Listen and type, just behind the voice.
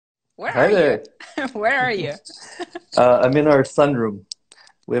Where Hi are you? there. Where are you? I'm in our sunroom.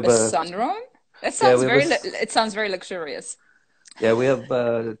 We have A sunroom? That yeah, sounds we have a, very, s- it sounds very luxurious. yeah, we have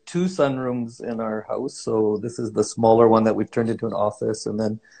two sunrooms in our house. So this is the smaller one that we've turned into an office, and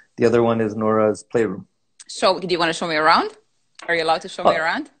then the other one is Nora's playroom. So, do you want to show me around? Are you allowed to show me Uh,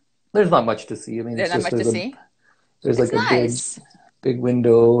 around? there's not much to see. I mean, There's it's not just much to see. there's It's like a nice. big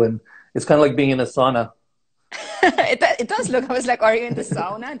window, and it's kind of like being in a sauna. It does look. I was like, are you in the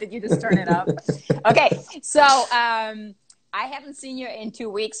sauna? Did you just turn it up? Okay, so I haven't seen you in 2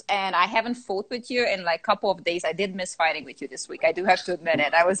 weeks, and I haven't fought with you in like a couple of days. I did miss fighting with you this week. I do have to admit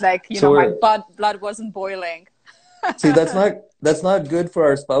it. I was like, So my we're blood wasn't boiling. See, that's not good for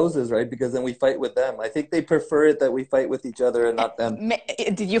our spouses, right? Because then we fight with them. I think they prefer it that we fight with each other and not them.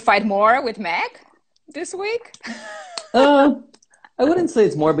 Did you fight more with Meg this week? Uh, I wouldn't say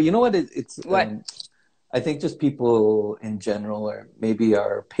it's more, but you know what? It's What? I think just people in general, or maybe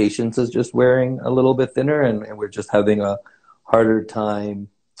our patience is just wearing a little bit thinner, and we're just having a harder time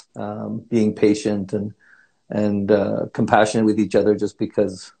being patient and compassionate with each other, just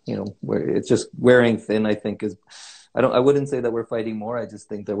because it's just wearing thin. I think is I wouldn't say that we're fighting more. I just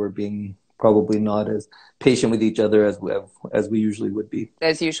think that we're being probably not as patient with each other as we usually would be.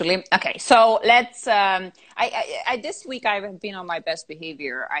 As usually. Okay, so let's. I this week I've been on my best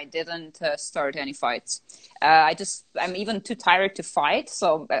behavior. I didn't start any fights. I'm even too tired to fight.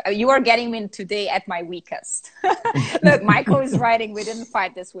 So you are getting me today at my weakest. Look, Michael is writing. We didn't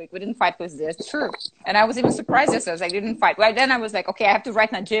fight this week. We didn't fight with this. True. And I was even surprised yesterday. I was like, didn't fight. Well, then I was like, okay, I have to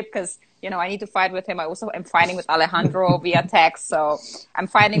write Najib because I need to fight with him. I also am fighting with Alejandro via text. So I'm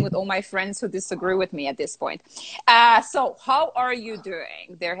fighting with all my friends who disagree with me at this point. So how are you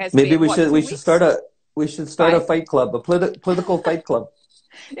doing? There has Maybe been what, 2 weeks? we should start a Five. fight club, a political fight club.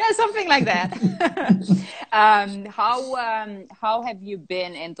 Yeah, something like that. How have you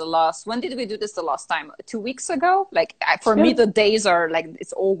been in the last? When did we do this the last time? 2 weeks ago? Like for me, Yeah. the days are like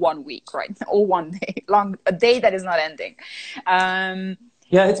it's all 1 week, right? All one day long, a day that is not ending. Um,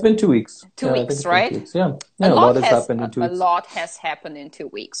 Yeah, it's been 2 weeks. two Yeah, I think weeks, it's been two right? weeks. Yeah, yeah, a lot has happened in two A weeks. lot has happened in 2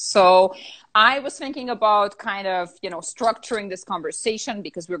 weeks. So I was thinking about kind of structuring this conversation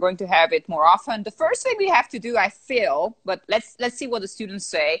because we're going to have it more often. The first thing we have to do, I feel, but let's see what the students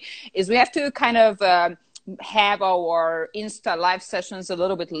say, is we have to kind of have our Insta live sessions a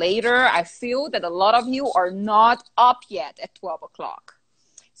little bit later. I feel that a lot of you are not up yet at 12 o'clock.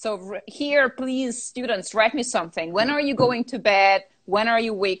 So here, please, students, write me something. When are you going to bed? When are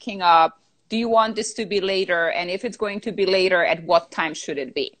you waking up? Do you want this to be later? And if it's going to be later, at what time should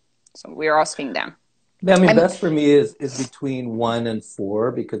it be? So we're asking them. Yeah, I mean, And best for me is between 1 and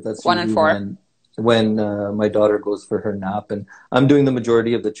 4, because that's 1 and usually 4. when my daughter goes for her nap, and I'm doing the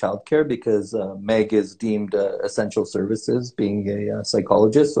majority of the childcare because Meg is deemed essential services, being a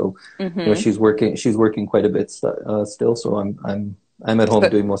psychologist. So Mm-hmm. she's working quite a bit still. So I'm at home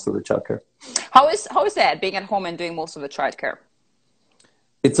But doing most of the childcare. how is that, being at home and doing most of the childcare?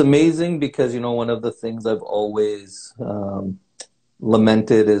 It's amazing because, one of the things I've always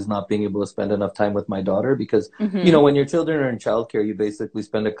lamented is not being able to spend enough time with my daughter because, Mm-hmm. when your children are in childcare, you basically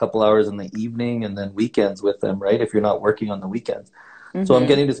spend a couple hours in the evening and then weekends with them, right? If you're not working on the weekends. So I'm Mm-hmm.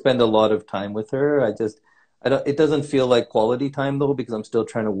 getting to spend a lot of time with her. It doesn't feel like quality time though, because I'm still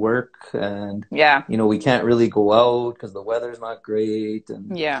trying to work and, Yeah. we can't really go out because the weather's not great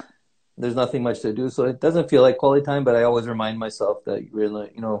and Yeah. there's nothing much to do. So it doesn't feel like quality time, but I always remind myself that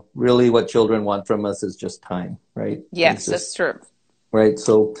really what children want from us is just time, right? It's Yes, just, that's true. right.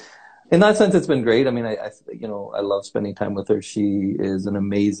 So in that sense, it's been great. I mean, I love spending time with her. She is an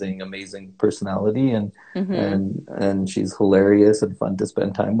amazing, amazing personality and, Mm-hmm. and, and she's hilarious and fun to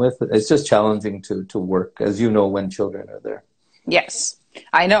spend time with. It's just challenging to work, as you know, when children are there. Yes,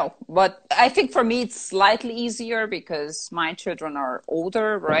 I know. But I think for me, it's slightly easier because my children are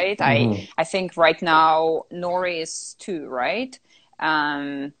older, right? Hmm. I think right now, Nori is 2, right?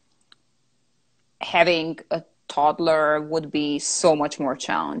 Um, Having a toddler would be so much more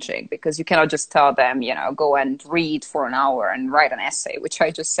challenging because you cannot just tell them, go and read for an hour and write an essay, which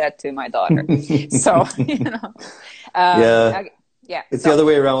I just said to my daughter. So, Yeah. yeah. It's the So other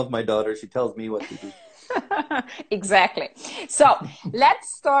way around with my daughter. She tells me what to do. exactly. So let's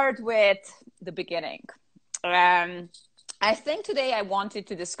start with the beginning. Um, I think today I wanted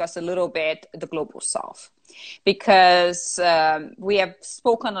to discuss a little bit the global south because we have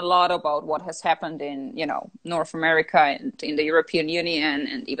spoken a lot about what has happened in, North America and in the European Union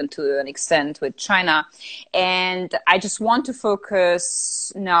and even to an extent with China. And I just want to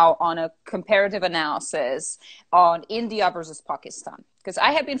focus now on a comparative analysis on India versus Pakistan. because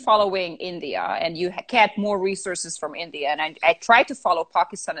I have been following India, and you get more resources from India, and I tried to follow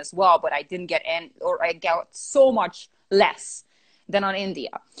Pakistan as well, but I didn't get any, or I got so much less than on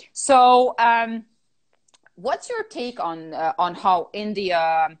India. So what's your take on how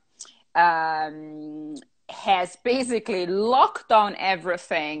India has basically locked down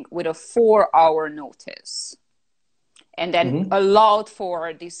everything with a 4-hour notice, and then allowed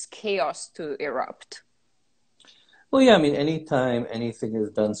for this chaos to erupt? Well, yeah, I mean, anytime anything is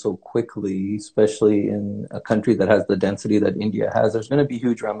done so quickly, especially in a country that has the density that India has, there's going to be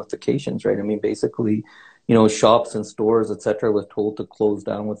huge ramifications, right? I mean, basically, shops and stores, et cetera, was told to close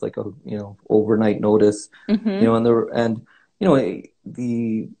down with like a, overnight notice, and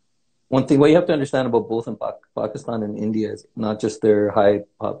the one thing, what you have to understand about both in Pakistan and India is not just their high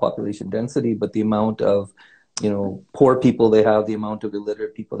population density, but the amount of poor people they have, the amount of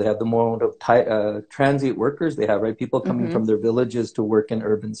illiterate people they have, the amount of transient workers they have, right? People coming from their villages to work in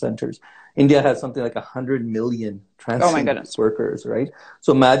urban centers. India has something like 100 million transient workers, right?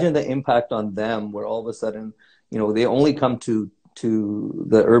 So imagine the impact on them, where all of a sudden, they only come to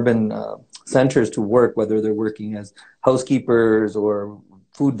the urban centers to work, whether they're working as housekeepers or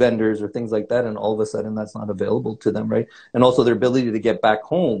food vendors or things like that, and all of a sudden that's not available to them, right? And also their ability to get back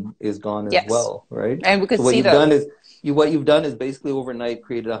home is gone as well, right? And we could so what see you've done is basically overnight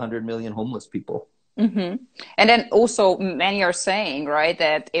created 100 million homeless people. And then also many are saying, right,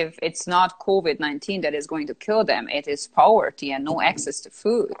 that if it's not COVID-19 that is going to kill them, it is poverty and no access to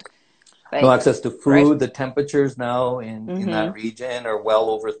food. No access to food. Right? The temperatures now in that region are well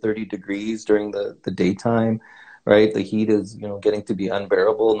over 30 degrees during the daytime. Right, the heat is getting to be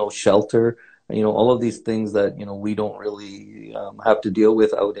unbearable. No shelter, all of these things that we don't really have to deal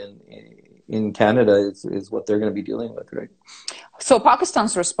with out in Canada is what they're going to be dealing with, right? So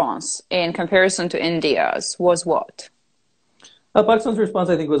Pakistan's response in comparison to India's was what? Pakistan's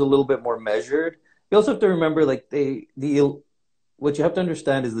response, I think, was a little bit more measured. You also have to remember, like what you have to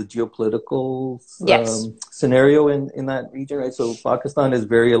understand is the geopolitical scenario in that region, right? So Pakistan is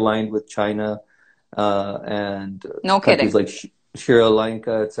very aligned with China. And countries like Sri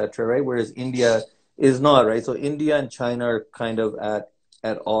Lanka, etc., right? Whereas India is not, right? So India and China are kind of at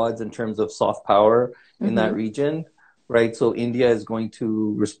odds in terms of soft power in that region, right? So India is going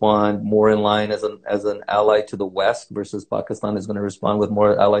to respond more in line as an ally to the West, versus Pakistan is going to respond with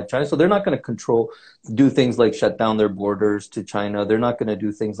more allied China. So they're not going to do things like shut down their borders to China. They're not going to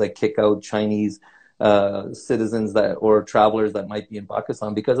do things like kick out Chinese citizens or travelers that might be in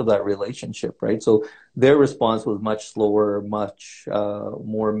Pakistan because of that relationship, right? So their response was much slower, much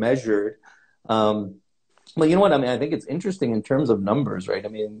more measured. But you know what? I mean, I think it's interesting in terms of numbers, right? I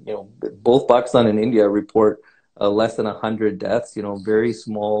mean, both Pakistan and India report less than 100 deaths, very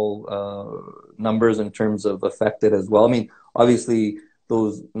small numbers in terms of affected as well. I mean, obviously,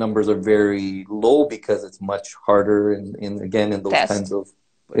 those numbers are very low because it's much harder in those kinds of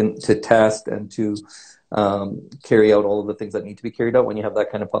to test and to carry out all of the things that need to be carried out when you have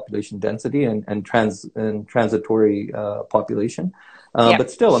that kind of population density and transitory population. But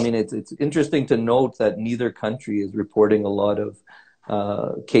still, I mean, it's interesting to note that neither country is reporting a lot of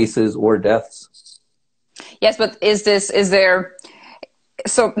cases or deaths. Yes, but is there?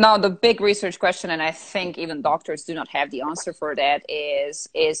 So now the big research question, and I think even doctors do not have the answer for that, is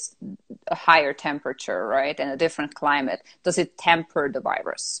a higher temperature, right, and a different climate, does it temper the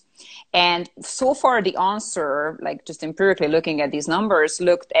virus? And so far the answer, like just empirically looking at these numbers,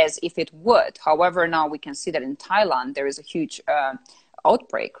 looked as if it would. However, now we can see that in Thailand there is a huge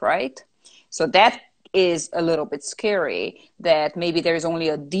outbreak, right? So that is a little bit scary, that maybe there is only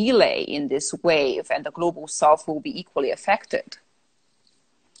a delay in this wave and the global south will be equally affected.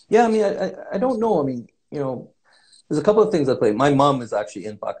 Yeah, I mean, I don't know. I mean, there's a couple of things at play. My mom is actually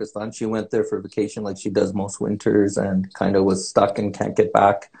in Pakistan. She went there for vacation like she does most winters and kind of was stuck and can't get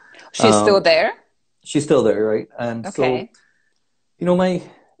back. She's still there? She's still there, right? And so,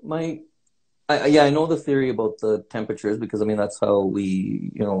 I know the theory about the temperatures because, I mean, that's how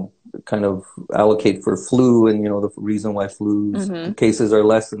we, kind of allocate for flu. And, the reason why flu cases are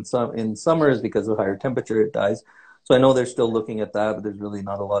less in summer is because of higher temperature, it dies. So I know they're still looking at that, but there's really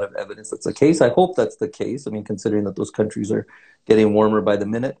not a lot of evidence that's the case. I hope that's the case. I mean, considering that those countries are getting warmer by the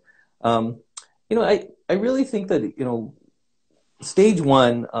minute. I really think that, stage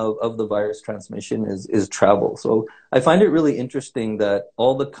one of the virus transmission is travel. So I find it really interesting that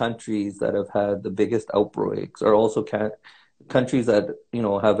all the countries that have had the biggest outbreaks are also countries that,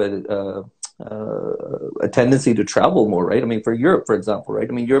 have a tendency to travel more, right? I mean, for Europe, for example, right?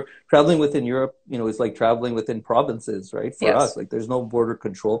 I mean, Europe, traveling within Europe, it's like traveling within provinces, right? For us, like there's no border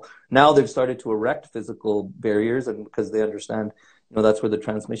control. Now they've started to erect physical barriers, and because they understand, that's where the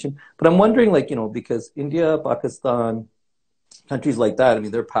transmission. But I'm wondering, like, because India, Pakistan, countries like that, I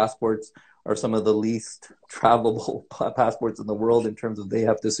mean, their passports are some of the least travelable passports in the world in terms of they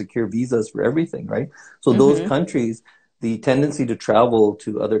have to secure visas for everything, right? So those countries, the tendency to travel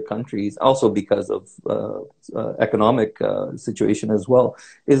to other countries, also because of economic situation as well,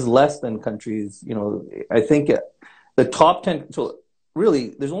 is less than countries. I think the top 10. So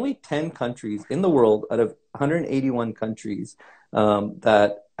really, there's only 10 countries in the world out of 181 countries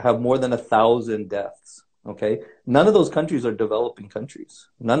that have more than 1,000 deaths. Okay, none of those countries are developing countries.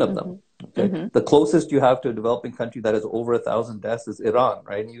 None of them. Okay, the closest you have to a developing country that has over 1,000 deaths is Iran,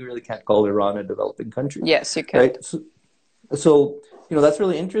 right? And you really can't call Iran a developing country. Yes, you can. Right. So that's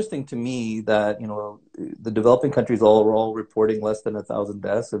really interesting to me that the developing countries are all reporting less than 1,000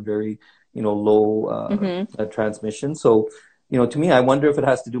 deaths, a very low transmission. So to me, I wonder if it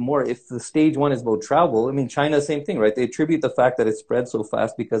has to do more. If the stage one is about travel, I mean, China, same thing, right? They attribute the fact that it spread so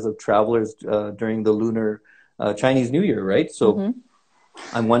fast because of travelers during the lunar Chinese New Year, right? So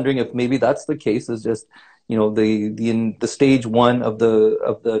I'm wondering if maybe that's the case. Is just the stage one of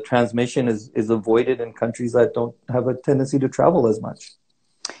the transmission is avoided in countries that don't have a tendency to travel as much.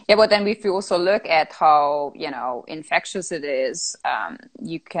 Yeah, but then if you also look at how, infectious it is,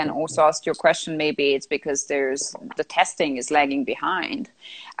 you can also ask your question, maybe it's because the testing is lagging behind.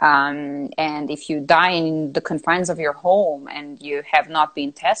 And if you die in the confines of your home and you have not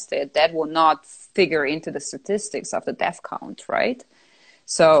been tested, that will not figure into the statistics of the death count, right?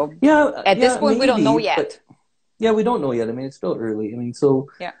 So at this point, we don't know yet. Yeah, we don't know yet. I mean, it's still early. I mean, so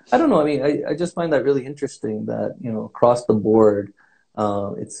I don't know. I mean, I just find that really interesting that, across the board,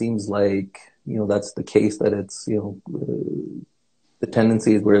 it seems like, that's the case, that it's, the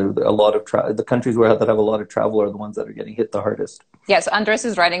tendencies where a lot of the countries that have a lot of travel are the ones that are getting hit the hardest. Yes, Andres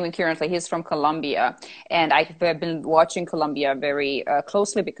is writing me currently. He's from Colombia, and I've been watching Colombia very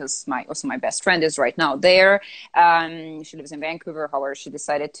closely because my best friend is right now there. She lives in Vancouver. However, she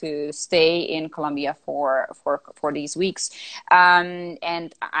decided to stay in Colombia for these weeks, and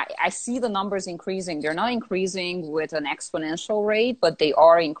I see the numbers increasing. They're not increasing with an exponential rate, but they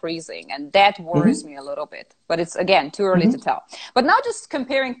are increasing, and that worries me a little bit. But it's, again, too early to tell. But now, just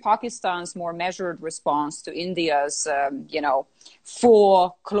comparing Pakistan's more measured response to India's,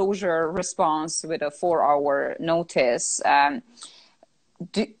 full closure response with a 4-hour notice.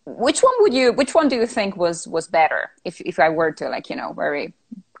 Which one do you think was better? If I were to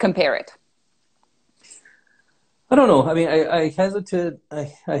compare it? I don't know. I mean, I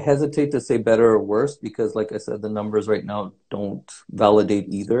hesitate to say better or worse because, like I said, the numbers right now don't validate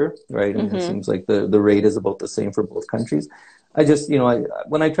either, right? And it seems like the rate is about the same for both countries. I just,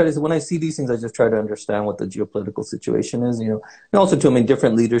 when I see these things, I just try to understand what the geopolitical situation is, and also to, I mean,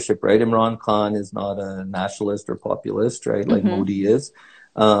 different leadership, right? Imran Khan is not a nationalist or populist, right? Like Modi is.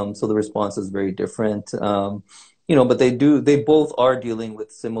 So the response is very different. But they both are dealing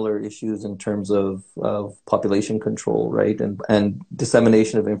with similar issues in terms of population control, right? And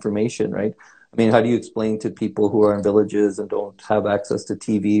dissemination of information, right? I mean, how do you explain to people who are in villages and don't have access to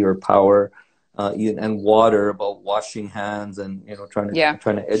TV or power, and water about washing hands and trying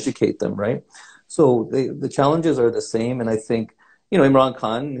to educate them, right? So the challenges are the same, and I think Imran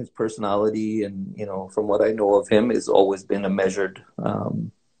Khan, his personality, and from what I know of him, has always been a measured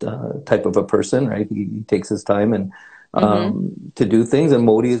type of a person, right? He takes his time and to do things, and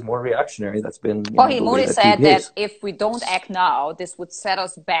Modi is more reactionary. That's been Modi said that if we don't act now, this would set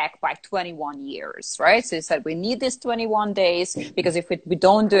us back by 21 years, right? So he said we need this 21 days because if we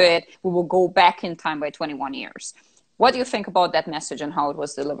don't do it, we will go back in time by 21 years. What do you think about that message and how it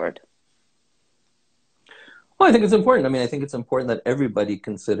was delivered? Well, I think it's important. I mean, I think it's important that everybody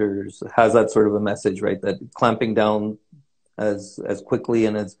has that sort of a message, right? That clamping down as quickly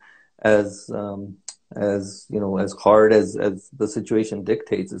and as hard as the situation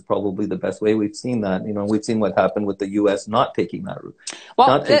dictates is probably the best way. We've seen that. We've seen what happened with the U.S. not taking that route.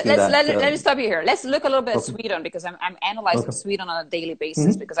 Well, let me stop you here. Let's look a little bit at Sweden, because I'm analyzing Sweden on a daily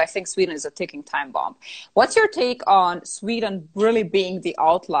basis because I think Sweden is a ticking time bomb. What's your take on Sweden really being the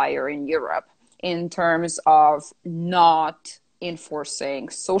outlier in Europe in terms of not enforcing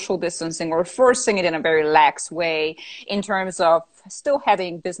social distancing or forcing it in a very lax way, in terms of still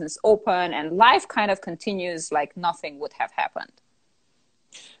having business open and life kind of continues like nothing would have happened?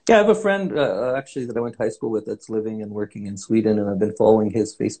 Yeah, I have a friend actually that I went to high school with that's living and working in Sweden, and I've been following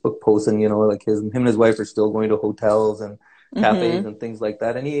his Facebook posts, and like him and his wife are still going to hotels and cafes and things like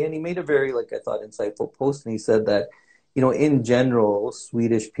that. And he made a very, like, I thought, insightful post, and he said that in general,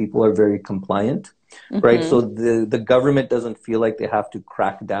 Swedish people are very compliant, right? So the government doesn't feel like they have to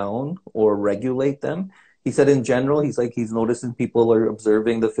crack down or regulate them. he said in general, he's noticing people are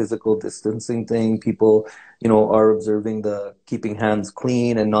observing the physical distancing thing. People, are observing the keeping hands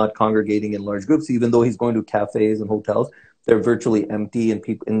clean and not congregating in large groups. Even though he's going to cafes and hotels, they're virtually empty, and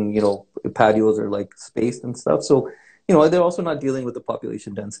people, and patios are like spaced and stuff. So, they're also not dealing with the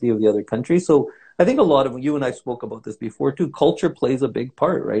population density of the other countries. So I think a lot of, you and I spoke about this before too, culture plays a big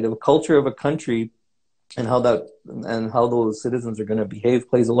part, right? A culture of a country and how those citizens are going to behave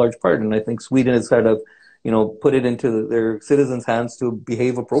plays a large part. And I think Sweden has kind of, put it into their citizens' hands to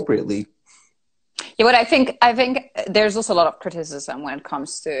behave appropriately. Yeah, but I think there's also a lot of criticism when it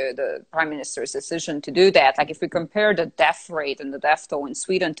comes to the prime minister's decision to do that. Like if we compare the death rate and the death toll in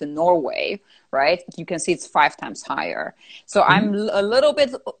Sweden to Norway, right, you can see it's 5 times higher. So I'm a little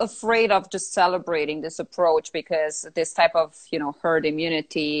bit afraid of just celebrating this approach, because this type of, herd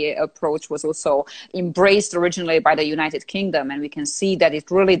immunity approach was also embraced originally by the United Kingdom. And we can see that it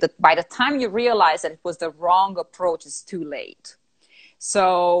really, by the time you realize that it was the wrong approach, it's too late.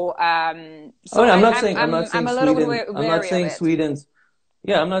 So, I'm not saying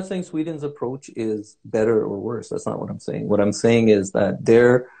Sweden's approach is better or worse. That's not what I'm saying. What I'm saying is that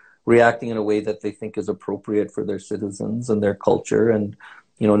they're reacting in a way that they think is appropriate for their citizens and their culture. And,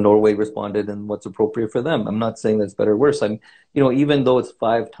 Norway responded in what's appropriate for them. I'm not saying that's better or worse. Even though it's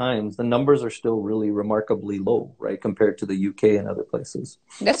 5 times, the numbers are still really remarkably low, right, compared to the UK and other places.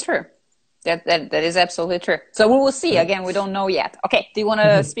 That's true. That is absolutely true. So we will see. Again, we don't know yet. Okay. Do you want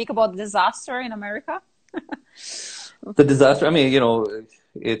to speak about the disaster in America? The disaster.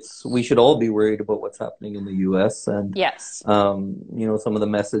 We should all be worried about what's happening in the U.S. And yes, some of the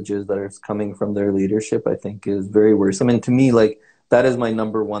messages that are coming from their leadership, I think, is very worrisome. And to me, that is my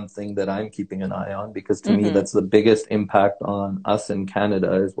number one thing that I'm keeping an eye on, because to me, that's the biggest impact on us in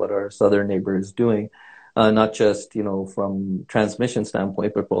Canada, is what our southern neighbor is doing. Not just, from transmission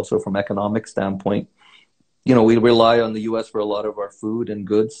standpoint, but also from economic standpoint. We rely on the U.S. for a lot of our food and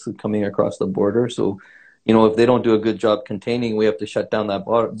goods coming across the border. So, if they don't do a good job containing, we have to shut down that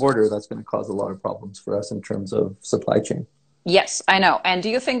border. That's going to cause a lot of problems for us in terms of supply chain. Yes, I know. And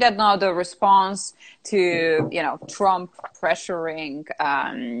do you think that now the response to, Trump pressuring,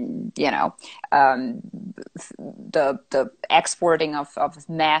 the exporting of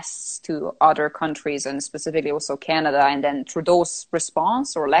masks to other countries, and specifically also Canada, and then Trudeau's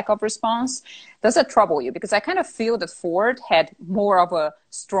response or lack of response, does that trouble you? Because I kind of feel that Ford had more of a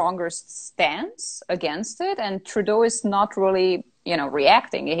stronger stance against it, and Trudeau is not really,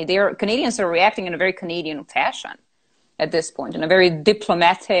 reacting. Canadians are reacting in a very Canadian fashion at this point, in a very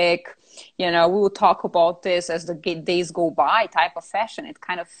diplomatic, we will talk about this as the days go by type of fashion. It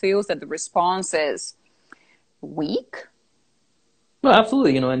kind of feels that the response is weak. No,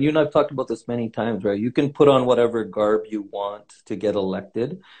 absolutely. And you and I've talked about this many times, right? You can put on whatever garb you want to get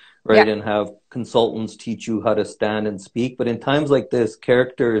elected, right? Yeah. And have consultants teach you how to stand and speak. But in times like this,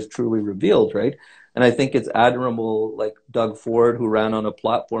 character is truly revealed, right? And I think it's admirable, like Doug Ford, who ran on a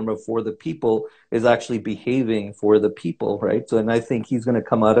platform of for the people, is actually behaving for the people, right? So, and I think he's going to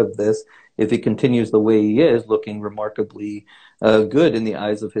come out of this, if he continues the way he is, looking remarkably good in the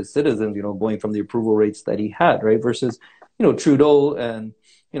eyes of his citizens, going from the approval rates that he had, right? Versus, Trudeau and,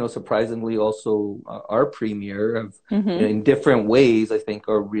 surprisingly also our premier have, in different ways, I think,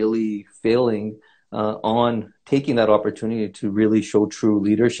 are really failing on taking that opportunity to really show true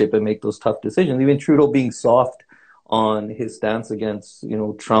leadership and make those tough decisions. Even Trudeau being soft on his stance against,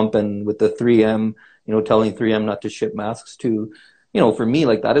 Trump, and with the 3M, telling 3M not to ship masks to, for me,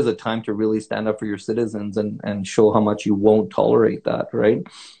 that is a time to really stand up for your citizens and show how much you won't tolerate that, right?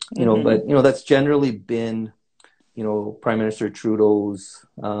 But, that's generally been, Prime Minister Trudeau's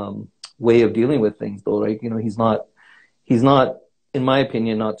way of dealing with things, though, right? He's not, in my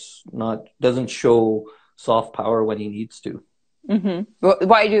opinion, doesn't show soft power when he needs to.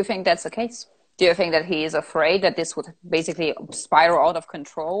 Why do you think that's the case? Do you think that he is afraid that this would basically spiral out of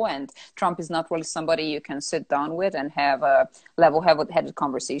control, and Trump is not really somebody you can sit down with and have a level-headed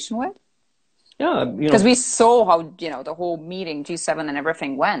conversation with? Yeah, because we saw how, the whole meeting, G7 and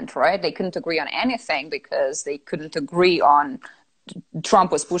everything went, right? They couldn't agree on anything because they couldn't agree on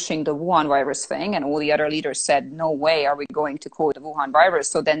Trump was pushing the Wuhan virus thing, and all the other leaders said, no way are we going to quote the Wuhan virus.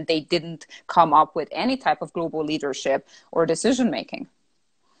 So then they didn't come up with any type of global leadership or decision-making.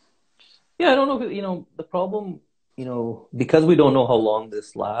 Yeah, I don't know. The problem, because we don't know how long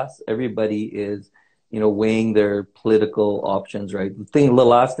this lasts, everybody is, weighing their political options, right? The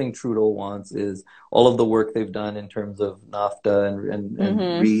last thing Trudeau wants is all of the work they've done in terms of NAFTA and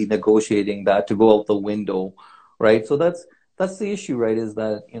renegotiating that to go out the window, right? So that's the issue, right? Is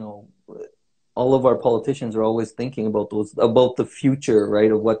that, all of our politicians are always thinking about about the future,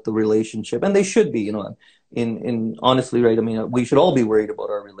 right, of what the relationship, and they should be, in honestly, right. I mean, we should all be worried about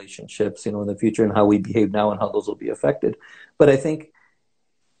our relationships, in the future and how we behave now and how those will be affected. But I think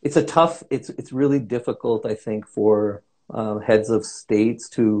it's really difficult, I think, for heads of states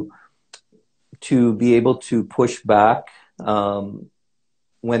to be able to push back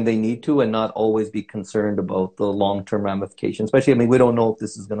when they need to, and not always be concerned about the long-term ramifications. Especially, I mean, we don't know if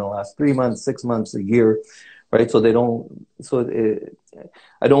this is going to last 3 months, 6 months, a year, right? So they don't.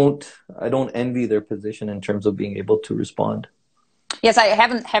 I don't envy their position in terms of being able to respond. Yes, I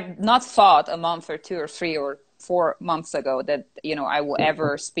have not thought a month or 2 or 3 or 4 months ago that I will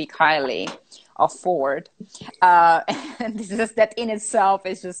ever speak highly of Ford, and this is that in itself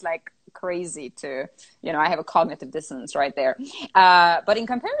is just like crazy to I have a cognitive dissonance right there, but in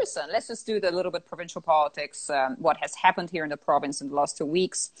comparison, let's just do the little bit provincial politics, what has happened here in the province in the last 2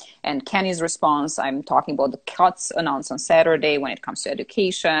 weeks, and Kenny's response. I'm talking about the cuts announced on Saturday when it comes to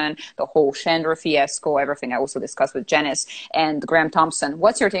education, the whole Shandro Fiasco, everything I also discussed with Janice and Graham Thompson.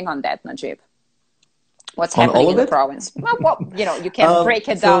 What's your take on that, Najib? What's happening in the province? Well, you can break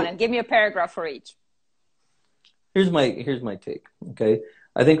it down and give me a paragraph for each. Here's my take. Okay.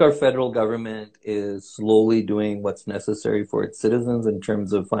 I think our federal government is slowly doing what's necessary for its citizens in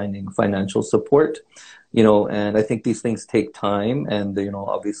terms of finding financial support, and I think these things take time. And,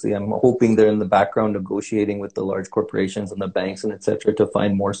 obviously I'm hoping they're in the background negotiating with the large corporations and the banks and et cetera to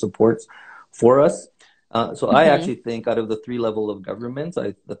find more supports for us. So I actually think out of the 3 levels of governments,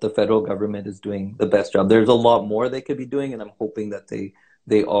 that the federal government is doing the best job. There's a lot more they could be doing, and I'm hoping that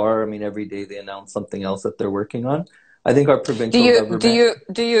they are. I mean, every day they announce something else that they're working on. I think our provincial government.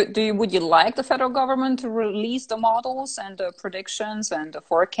 Would you like the federal government to release the models and the predictions and the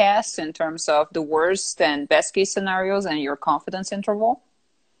forecasts in terms of the worst and best case scenarios and your confidence interval?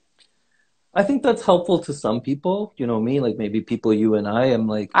 I think that's helpful to some people, me, like maybe people you and I am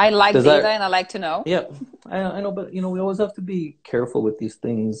like. I like data and I like to know. Yeah, I know, but we always have to be careful with these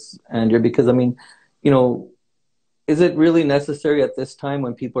things, Andrea, because I mean, is it really necessary at this time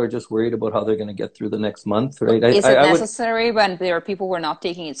when people are just worried about how they're going to get through the next month, right? Is it necessary when there are people who are not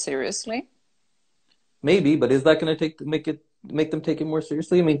taking it seriously? Maybe, but is that going to make them take it more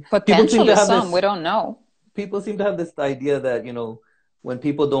seriously? I mean, potentially we don't know. People seem to have this idea that, when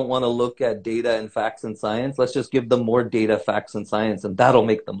people don't want to look at data and facts and science, let's just give them more data, facts, and science, and that'll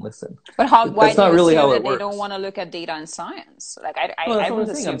make them listen. But why do you say that they don't want to look at data and science? Like I would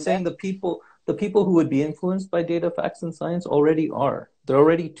assume I'm saying the people who would be influenced by data, facts, and science already are. They're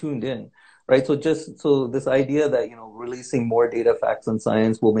already tuned in, right? So this idea that releasing more data, facts, and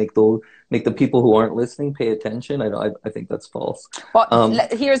science will make the people who aren't listening pay attention, I think that's false. Well,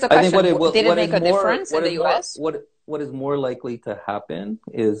 here's the question: did it make a difference in the U.S.? What is more likely to happen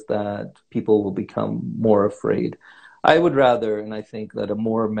is that people will become more afraid. I would rather, and I think that a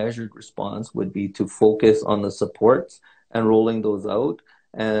more measured response would be to focus on the supports and rolling those out,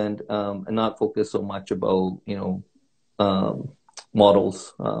 and not focus so much about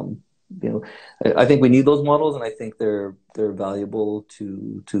models. I think we need those models, and I think they're valuable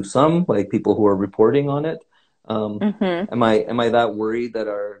to some, like people who are reporting on it. Am I that worried that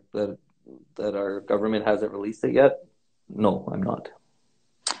our government hasn't released it yet? No, I'm not.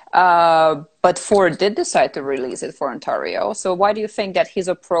 But Ford did decide to release it for Ontario. So why do you think that his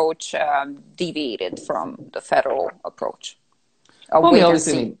approach deviated from the federal approach? Well,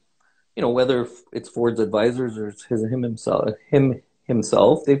 obviously, whether it's Ford's advisors or it's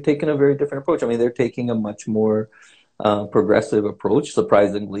himself, they've taken a very different approach. I mean, they're taking a much more progressive approach,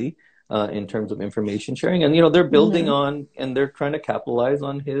 surprisingly, in terms of information sharing, and they're building on, and they're trying to capitalize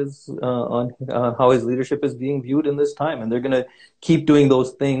on his on how his leadership is being viewed in this time, and they're going to keep doing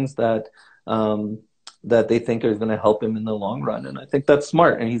those things that they think are going to help him in the long run, and I think that's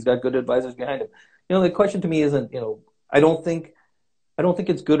smart, and he's got good advisors behind him. The question to me isn't, I don't think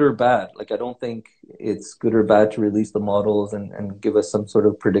it's good or bad. Like, I don't think it's good or bad to release the models and give us some sort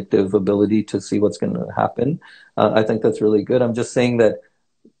of predictive ability to see what's going to happen. I think that's really good. I'm just saying that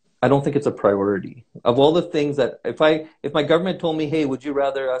I don't think it's a priority. Of all the things that, if my government told me, hey, would you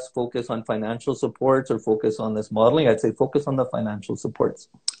rather us focus on financial supports or focus on this modeling? I'd say focus on the financial supports.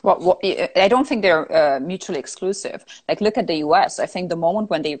 Well, I don't think they're mutually exclusive. Like, look at the U.S. I think the moment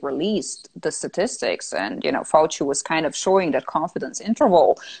when they released the statistics and, Fauci was kind of showing that confidence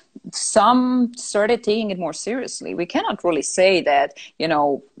interval, some started taking it more seriously. We cannot really say that,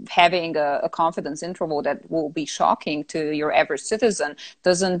 having a confidence interval that will be shocking to your average citizen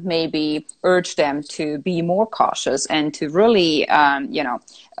doesn't maybe urge them to be more cautious and to really,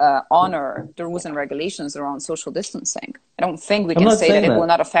 honor the rules and regulations around social distancing. I don't think we can say that it will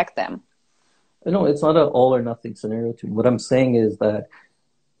not affect them. No, it's not an all or nothing scenario to me. What I'm saying is that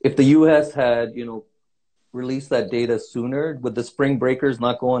if the U.S. had, released that data sooner, would the spring breakers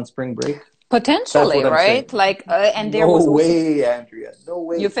not go on spring break? That's Potentially, what I'm saying. right? Like, and there No was also, way, Andrea. No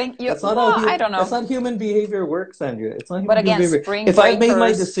you way. think you, That's not how well, I don't that's know. not human behavior works, Andrea. It's not But human again, behavior. spring If I've made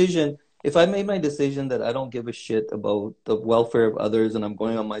my breakers. decision, if I made my decision that I don't give a shit about the welfare of others and I'm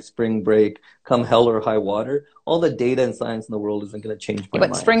going on my spring break, come hell or high water, all the data and science in the world isn't going to change Yeah, my but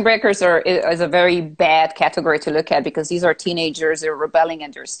mind. spring breakers is a very bad category to look at because these are teenagers, they're rebelling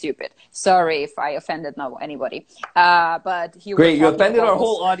and they're stupid. Sorry if I offended anybody. But here we're Great, you talking offended about our those.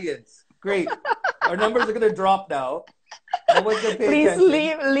 whole audience. Great. Our numbers are going to drop now. No one's going to pay Please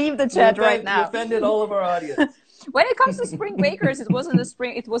attention. leave the chat right You now. offended all of our audience. When it comes to spring breakers, it wasn't the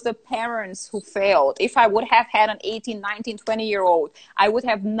spring, it was the parents who failed. If I would have had an 18, 19, 20-year-old, I would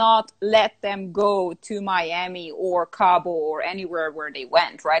have not let them go to Miami or Cabo or anywhere where they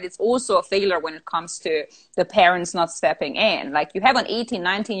went, right? It's also a failure when it comes to the parents not stepping in. Like you have an 18,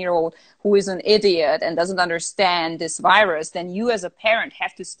 19-year-old who is an idiot and doesn't understand this virus, then you as a parent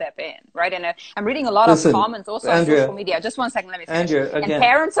have to step in, right? And I'm reading a lot of Listen, comments also on social Andrea, media. Just 1 second, let me finish. Andrea, And again,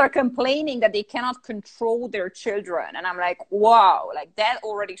 parents are complaining that they cannot control their children. And I'm like, wow, like that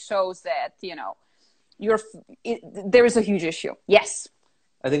already shows that, there is a huge issue. Yes.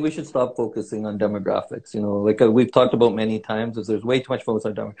 I think we should stop focusing on demographics. Like we've talked about many times, is there's way too much focus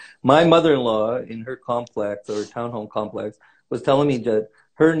on demographics. My mother-in-law in her complex or townhome complex was telling me that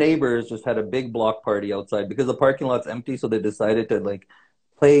her neighbors just had a big block party outside because the parking lot's empty. So they decided to like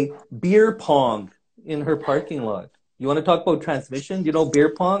play beer pong in her parking lot. You want to talk about transmission? Beer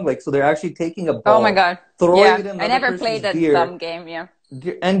pong? Like, so they're actually taking a Oh my ball, God. throwing Yeah. it in I another never person's played that beer dumb game. Yeah.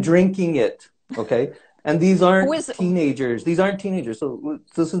 and drinking it. Okay. And these Who aren't is, teenagers. These aren't teenagers. So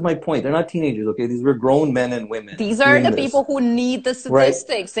this is my point. They're not teenagers. Okay. These were grown men and women these are doing the this, people who need the right?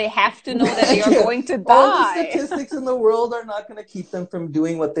 statistics. They have to know that they are Yeah. going to All the die. statistics in the world are not going to keep them from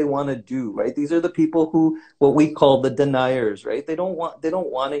doing what they want to do, right? These are the people who, what we call the deniers, right? They don't want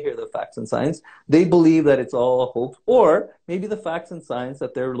to hear the facts and science. They believe that it's all a hoax, or maybe the facts and science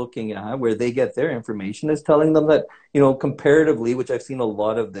that they're looking at, where they get their information, is telling them that, comparatively, which I've seen a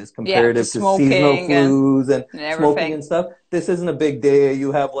lot of this, Yeah. To comparative to seasonal smoking and flus and smoking everything. and stuff, this isn't a big day.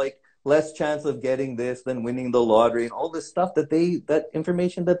 You have like less chance of getting this than winning the lottery and all this stuff that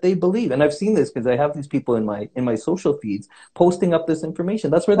information that they believe. And I've seen this because I have these people in my social feeds posting up this information.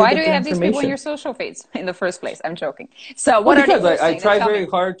 That's where they Why do get you their have these people in your information. social feeds in the first place? I'm joking. So Well, what are they because I posting? Then try tell very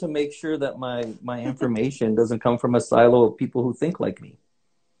me. hard to make sure that my information doesn't come from a silo of people who think like me.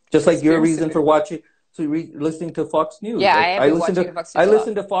 Just like your reason Conspiracy. for listening to Fox News. Yeah, I Like have been watching Fox I News a lot.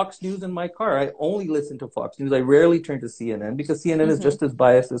 listen to Fox News in my car. I only listen to Fox News. I rarely turn to CNN because CNN is Mm-hmm. just as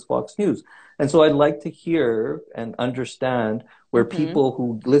biased as Fox News. And so I'd like to hear and understand where Mm-hmm. people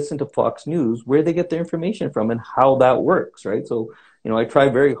who listen to Fox News, where they get their information from and how that works, right? So, I've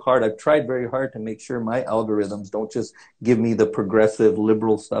tried very hard to make sure my algorithms don't just give me the progressive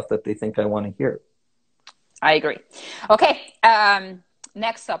liberal stuff that they think I want to hear. I agree. Okay.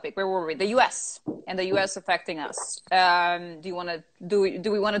 Next topic. Where were we? The U.S. and the U.S. affecting us. Do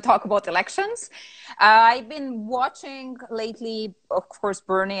we want to talk about elections? I've been watching lately, of course,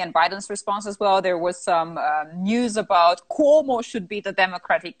 Bernie and Biden's response as well. There was some news about Cuomo should be the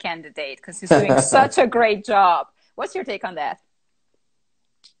Democratic candidate because he's doing such a great job. What's your take on that?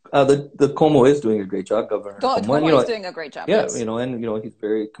 The Cuomo is doing a great job, Governor Cuomo, and Cuomo is doing a great job. yeah, Yes. he's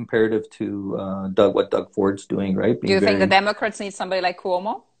very comparative to what Doug Ford's doing, right? Do Being you think the very Democrats need somebody like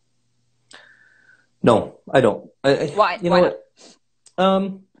Cuomo? No, I don't. Why? You Why know not?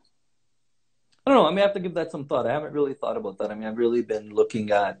 what? I don't know. I have to give that some thought. I haven't really thought about that. I've really been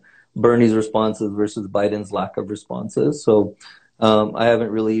looking at Bernie's responses versus Biden's lack of responses. So I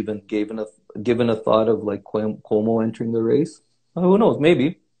haven't really even given a thought of like Cuomo entering the race. Who knows?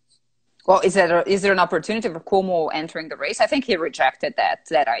 Maybe. Well, is there an opportunity for Cuomo entering the race? I think he rejected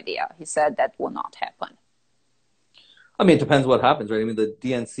that idea. He said that will not happen. It depends what happens, right? The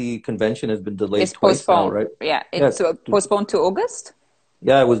DNC convention has been delayed It's twice now, postponed. right? Yeah, Yeah, it's postponed to August.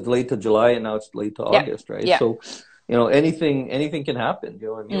 yeah, it was delayed to July and now it's delayed to Yeah, August, right? yeah. So, anything can happen. You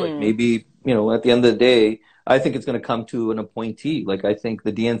know what I mean? Like Mm. maybe, at the end of the day, I think it's going to come to an appointee. Like I think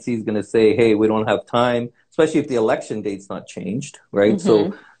the DNC is going to say, hey, we don't have time, especially if the election date's not changed, right? So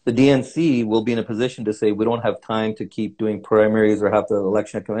Mm-hmm. the DNC will be in a position to say, we don't have time to keep doing primaries or have the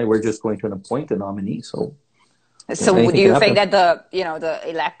election come in. We're just going to appoint a nominee. So, So, do anything can you think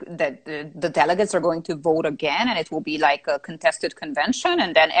happen. that the delegates are going to vote again, and it will be like a contested convention,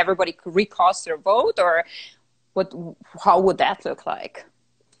 and then everybody could recast their vote, or what? How would that look like?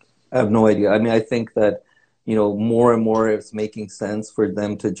 I have no idea. I think that more and more it's making sense for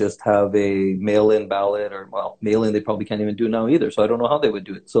them to just have a mail-in ballot, or, well, mail-in they probably can't even do now either. So I don't know how they would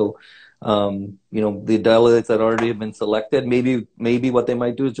do it. So, the delegates that already have been selected, maybe what they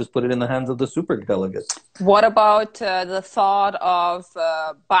might do is just put it in the hands of the super delegates. What about the thought of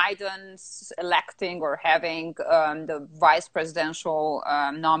Biden's electing or having the vice presidential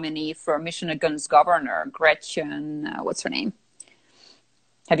nominee for Michigan's governor, Gretchen, what's her name?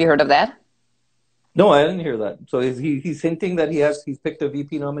 Have you heard of that? No, I didn't hear that. So he's hinting that he's picked a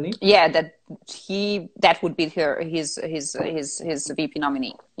VP nominee? Yeah, that would be his VP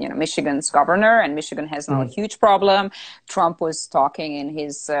nominee. Michigan's governor, and Michigan has now a huge problem. Trump was talking in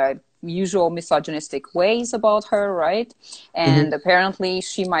his usual misogynistic ways about her, right? And apparently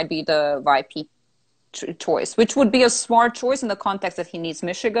she might be the VP choice, which would be a smart choice in the context that he needs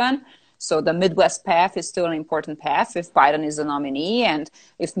Michigan. So the Midwest path is still an important path if Biden is the nominee. And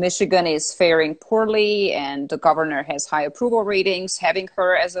if Michigan is faring poorly and the governor has high approval ratings, having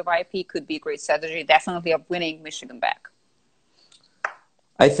her as a VP could be a great strategy, definitely of winning Michigan back.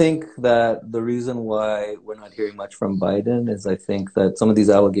 I think that the reason why we're not hearing much from Biden is I think that some of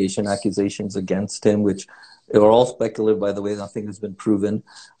these accusations against him, which are all speculative, by the way, nothing has been proven.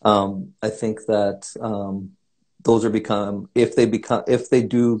 I think that those are if they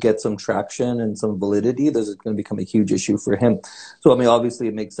do get some traction and some validity, those are going to become a huge issue for him. So, I mean, obviously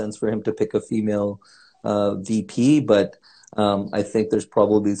it makes sense for him to pick a female VP, but I think there's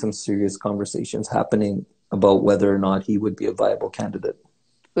probably some serious conversations happening about whether or not he would be a viable candidate.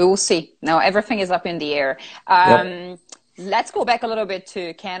 We will see. Now everything is up in the air. Yep. Let's go back a little bit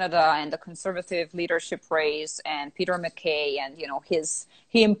to Canada and the Conservative leadership race and Peter MacKay and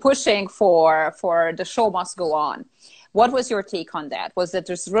him pushing for the show must go on. What was your take on that? Was that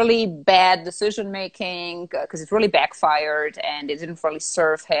there's really bad decision making because it really backfired and it didn't really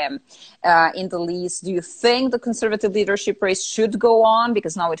serve him in the least? Do you think the Conservative leadership race should go on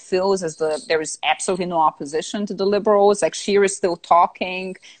because now it feels as though there is absolutely no opposition to the Liberals? Like Scheer is still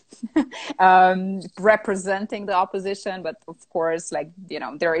talking, representing the opposition, but of course,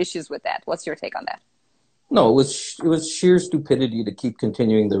 there are issues with that. What's your take on that? No, it was sheer stupidity to keep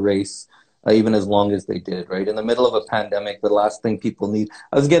continuing the race. Even as long as they did, right? In the middle of a pandemic, the last thing people need.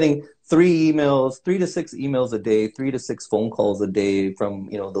 I was getting 3 to 6 emails a day, 3 to 6 phone calls a day from,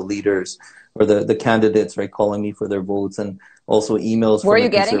 the leaders or the candidates, right? Calling me for their votes, and also emails. Were you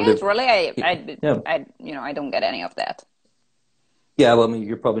getting it? Really? Yeah. I don't get any of that. Yeah. Well, I mean,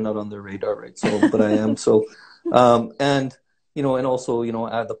 you're probably not on their radar, right? So, but I am. So, and also,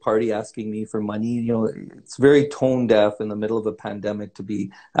 at the party asking me for money, it's very tone deaf in the middle of a pandemic to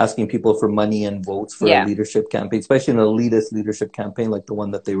be asking people for money and votes for a leadership campaign, especially an elitist leadership campaign like the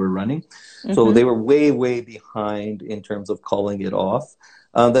one that they were running. So they were way, way behind in terms of calling it off.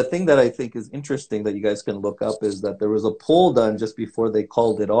 The thing that I think is interesting that you guys can look up is that there was a poll done just before they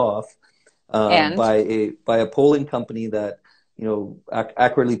called it off by a polling company that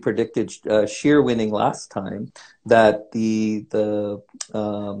accurately predicted Scheer winning last time. That the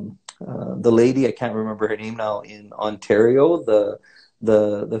lady, I can't remember her name now, in Ontario,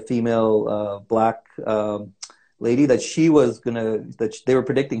 the female black lady, that they were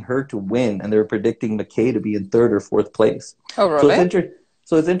predicting her to win, and they were predicting MacKay to be in 3rd or 4th place. Oh, really?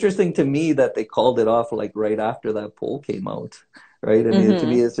 So it's interesting to me that they called it off right after that poll came out, right? I mean, to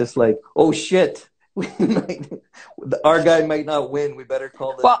me, it's just like, oh shit. Our guy might not win. We better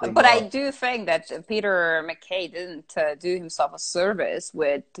call this thing but off. I do think that Peter MacKay didn't do himself a service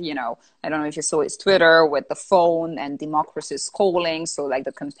with, I don't know if you saw his Twitter with the phone and democracy's calling. So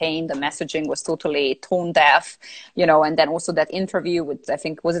the campaign, the messaging was totally tone deaf, and then also that interview with, I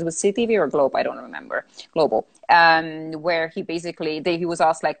think, was it with CTV or Globe? I don't remember. Global. Where he basically, he was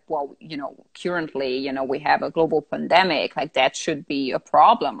asked currently, we have a global pandemic, that should be a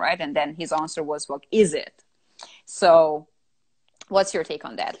problem, right? And then his answer was, well, is it? So what's your take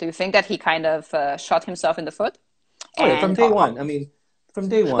on that? Do you think that he kind of shot himself in the foot? From day one. I mean, from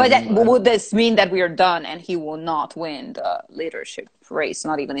day one. But would this mean that we are done and he will not win the leadership race,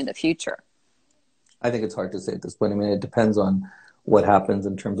 not even in the future? I think it's hard to say at this point. I mean, it depends on what happens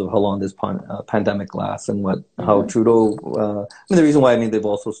in terms of how long this pandemic lasts and how Trudeau. The reason why they've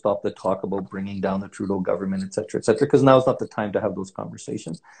also stopped the talk about bringing down the Trudeau government, et cetera, because now is not the time to have those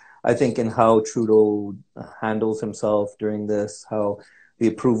conversations. I think in how Trudeau handles himself during this, how the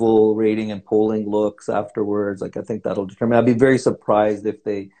approval rating and polling looks afterwards, I think that'll determine. I'd be very surprised if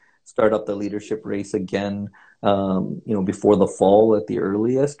they start up the leadership race again, before the fall at the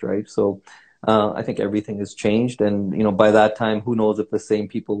earliest, right? So. I think everything has changed, and by that time, who knows if the same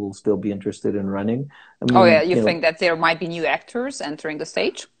people will still be interested in running. You think that there might be new actors entering the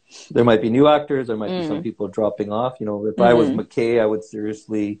stage? There might be new actors. There might be some people dropping off. You know, if I was McKay, I would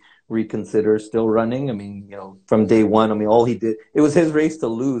seriously reconsider still running. I mean, you know, from day one, I mean, all he did, it was his race to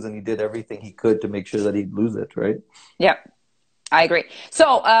lose, and he did everything he could to make sure that he'd lose it, right? Yeah, I agree.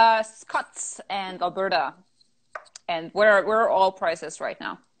 So, Scots and Alberta, and where are oil prices right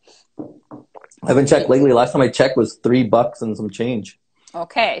now? I haven't checked lately. Last time I checked was $3 and some change.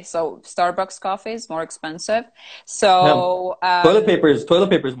 Okay, so Starbucks coffee is more expensive. So toilet paper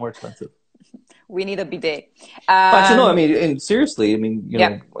is more expensive. We need a bidet. Actually, no. I mean, and seriously, I mean, you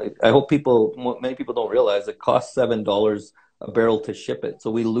know, I hope many people don't realize it costs $7 a barrel to ship it.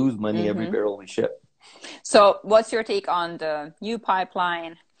 So we lose money every barrel we ship. So what's your take on the new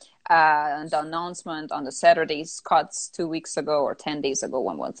pipeline, and the announcement on the Saturday's cuts 2 weeks ago or 10 days ago?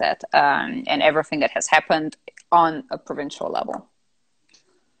 When was that? And everything that has happened on a provincial level.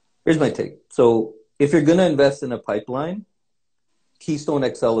 Here's my take. So if you're going to invest in a pipeline, Keystone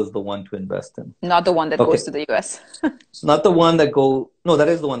XL is the one to invest in. Not the one that goes to the U.S. Not the one that no, that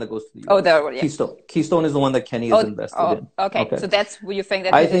is the one that goes to the U.S. Oh, yeah. Keystone is the one that Kenny is invested in. Okay. So that's what you think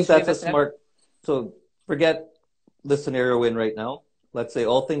that I think that's a smart. So forget the scenario we're in right now. Let's say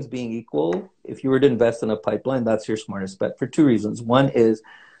all things being equal, if you were to invest in a pipeline, that's your smartest bet for two reasons. One is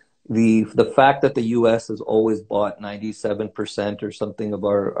the fact that the U.S. has always bought 97% or something of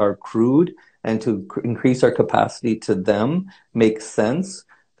our crude, and to increase our capacity to them makes sense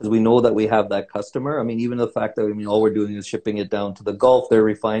because we know that we have that customer. I mean, even the fact that, I mean, all we're doing is shipping it down to the Gulf, they're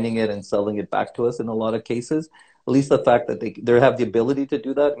refining it and selling it back to us in a lot of cases. At least the fact that they have the ability to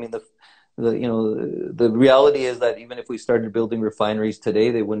do that. I mean, the reality is that even if we started building refineries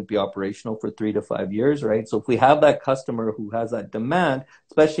today, they wouldn't be operational for 3 to 5 years, right? So if we have that customer who has that demand,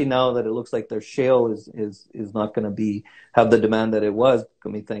 especially now that it looks like their shale is not going to have the demand that it was, I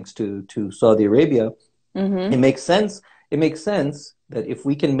mean, thanks to Saudi Arabia, it makes sense. It makes sense that if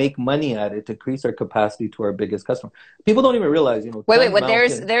we can make money at it to increase our capacity to our biggest customer. People don't even realize, you know. Wait,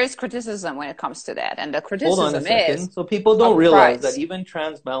 there is criticism when it comes to that, and the criticism hold on a second. So people don't realize that even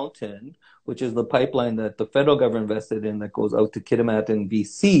Trans Mountain, which is the pipeline that the federal government invested in that goes out to Kitimat in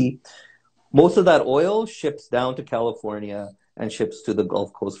BC, most of that oil ships down to California and ships to the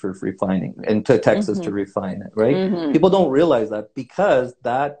Gulf Coast for refining and to Texas to refine it, right? People don't realize that because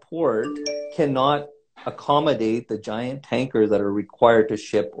that port cannot accommodate the giant tankers that are required to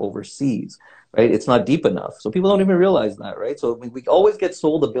ship overseas, right? It's not deep enough. So people don't even realize that, right? So we always get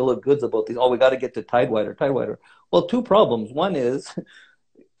sold a bill of goods about these. Oh, we got to get to Tidewater. Well, two problems. One is,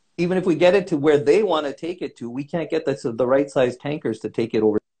 even if we get it to where they want to take it to, we can't get the right size tankers to take it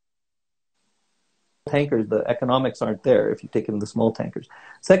over. Tankers, the economics aren't there if you take in the small tankers.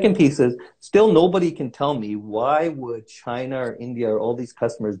 Second piece is, still nobody can tell me why would China or India or all these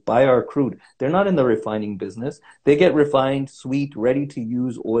customers buy our crude. They're not in the refining business. They get refined, sweet, ready to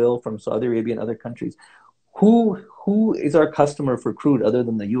use oil from Saudi Arabia and other countries. Who is our customer for crude other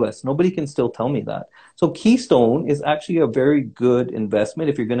than the U.S.? Nobody can still tell me that. So Keystone is actually a very good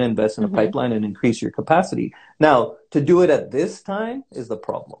investment if you're going to invest in a pipeline and increase your capacity. Now, to do it at this time is the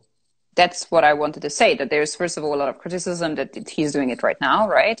problem. That's what I wanted to say, that there's, first of all, a lot of criticism that he's doing it right now,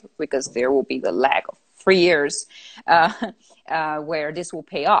 right? Because there will be the lag of 3 years where this will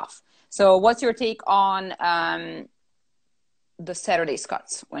pay off. So what's your take on the Saturday's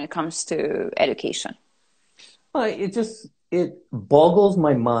cuts when it comes to education? It boggles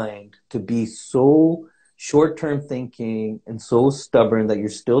my mind to be so short-term thinking and so stubborn that you're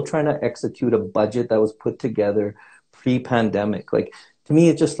still trying to execute a budget that was put together pre-pandemic. Like, to me,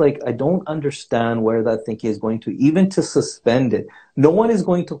 it's just like, I don't understand where that thinking is going to, even to suspend it. No one is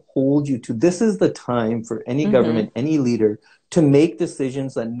going to hold you to, this is the time for any government, any leader to make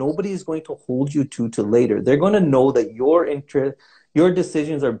decisions that nobody is going to hold you to later. They're going to know that your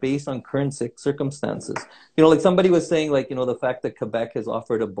decisions are based on current circumstances. You know, like somebody was saying, like, you know, the fact that Quebec has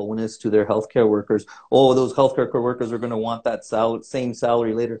offered a bonus to their healthcare workers. Oh, those healthcare workers are going to want that same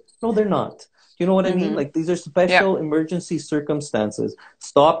salary later. No, they're not. You know what I mean? Like, these are special emergency circumstances.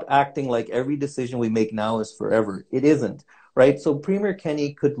 Stop acting like every decision we make now is forever. It isn't, right? So Premier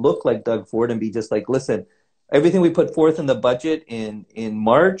Kenny could look like Doug Ford and be just like, listen, everything we put forth in the budget in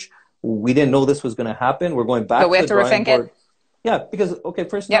March, we didn't know this was going to happen. We're going back to the drawing board. Yeah, because, okay,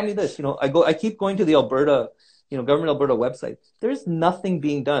 first tell me this. You know, I keep going to the Alberta, you know, Government Alberta website. There's nothing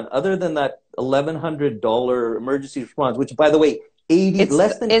being done other than that $1,100 emergency response, which, by the way,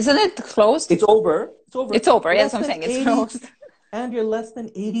 isn't it closed? It's over. It's over. Yes, I'm saying it's closed. And you're less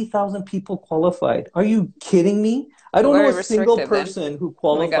than 80,000 people qualified. Are you kidding me? I don't know a single person who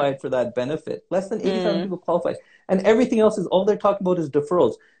qualified for that benefit. Less than 80,000 people qualified. And everything else is, all they're talking about is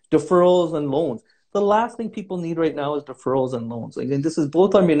deferrals and loans. the last thing people need right now is deferrals and loans. Like, and this is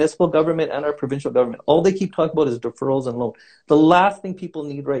both our municipal government and our provincial government. All they keep talking about is deferrals and loans. The last thing people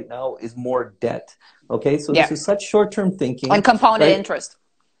need right now is more debt. Okay, so Yeah. this is such short-term thinking. And compounded right? interest.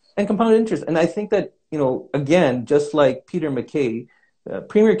 And compounded interest. And I think that, again, just like Peter MacKay,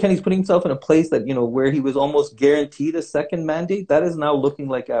 Premier Kenney's putting himself in a place that, where he was almost guaranteed a second mandate, that is now looking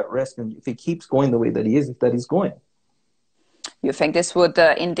like at risk. And if he keeps going the way that he's going. You think this would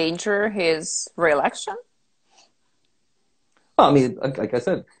endanger his re-election? Well, I mean, like I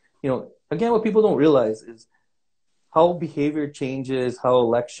said, again, what people don't realize is how behavior changes, how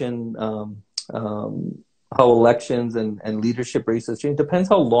elections and leadership races change. Depends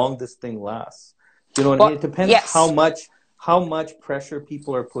how long this thing lasts. You know what I mean? It depends how much pressure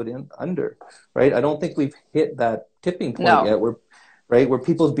people are put in under, right? I don't think we've hit that tipping point yet where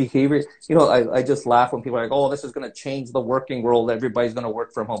people's behavior, I just laugh when people are like, oh, this is going to change the working world. Everybody's going to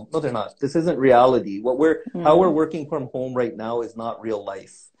work from home. No, they're not. This isn't reality. How we're working from home right now is not real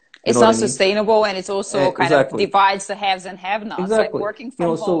life. It's not sustainable, and it's also kind of divides the haves and have-nots. Exactly. Like working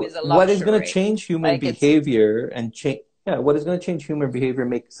from home is a luxury. What is going to change human behavior and change? Yeah, what is going to change human behavior,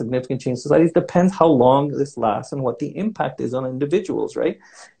 make significant change in society, depends how long this lasts and what the impact is on individuals, right?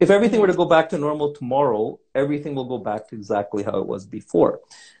 If everything were to go back to normal tomorrow, everything will go back to exactly how it was before,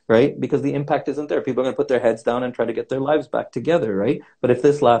 right? Because the impact isn't there. People are going to put their heads down and try to get their lives back together, right? But if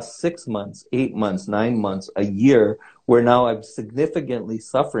this lasts 6 months, 8 months, 9 months, a year, where now I'm significantly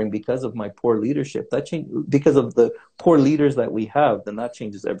suffering because of my poor leadership, because of the poor leaders that we have, then that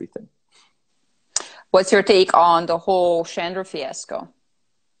changes everything. What's your take on the whole Shandro fiasco?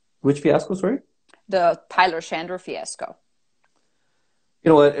 Which fiasco, sorry? The Tyler Shandro fiasco.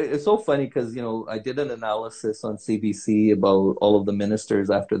 It's so funny because, I did an analysis on CBC about all of the ministers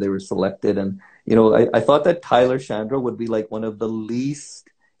after they were selected. And, I thought that Tyler Shandro would be like one of the least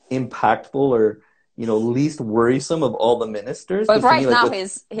impactful or, least worrisome of all the ministers. But right now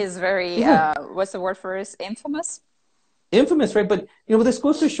he's very, what's the word for it? Infamous? Infamous, right? But this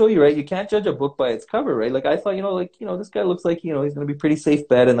goes to show you, right? You can't judge a book by its cover, right? Like I thought, this guy looks like he's going to be pretty safe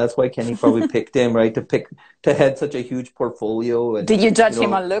bet, and that's why Kenny probably picked him, right? To head such a huge portfolio. And, did you judge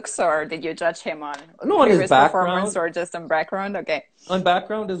him on looks, or did you judge him on on his performance, or just on background? Okay, on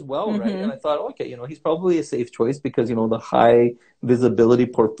background as well, right? And I thought, okay, he's probably a safe choice because the high visibility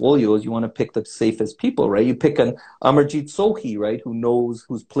portfolios, you want to pick the safest people, right? You pick an Amarjeet Sohi, right,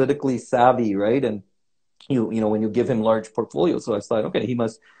 who's politically savvy, right, and when you give him large portfolios. So I thought, okay, he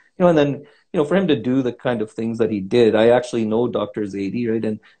must, and then, for him to do the kind of things that he did, I actually know Dr. Zaidi, right?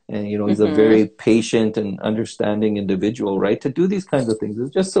 And he's a very patient and understanding individual, right? To do these kinds of things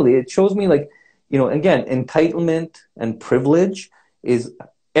is just silly. It shows me like, again, entitlement and privilege is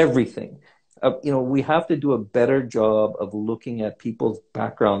everything. We have to do a better job of looking at people's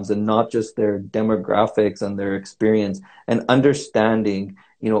backgrounds and not just their demographics and their experience, and understanding,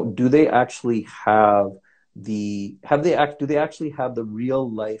 do they actually have do they actually have the real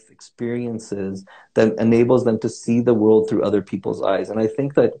life experiences that enables them to see the world through other people's eyes? And I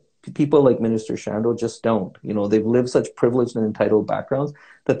think that people like Minister Shandro just don't. They've lived such privileged and entitled backgrounds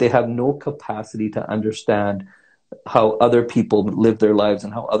that they have no capacity to understand how other people live their lives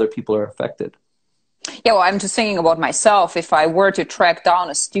and how other people are affected. Yeah, well, I'm just thinking about myself. If I were to track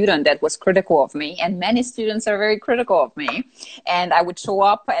down a student that was critical of me, and many students are very critical of me, and I would show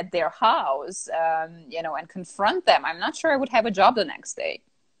up at their house, and confront them, I'm not sure I would have a job the next day.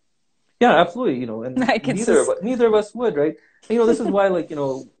 Yeah, absolutely. And neither of us would, right? This is why,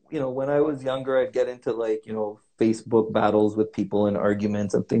 when I was younger, I'd get into Facebook battles with people and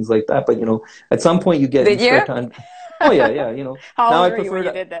arguments and things like that. But at some point you get. Did you? Oh yeah. How old were you when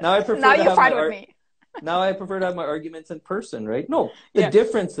you did that? Now you fight with me. Now I prefer to have my arguments in person, right? No, the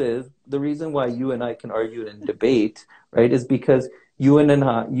difference is the reason why you and I can argue and debate, right, is because you and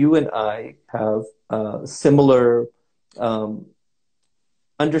I have similar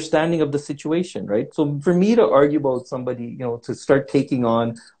understanding of the situation, right? So for me to argue about somebody, to start taking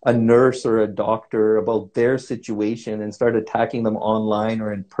on a nurse or a doctor about their situation and start attacking them online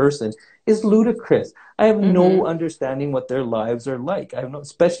or in person is ludicrous. I have no understanding what their lives are like. I have no,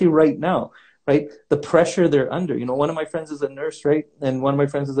 especially right now. Right? The pressure they're under. One of my friends is a nurse, right? And one of my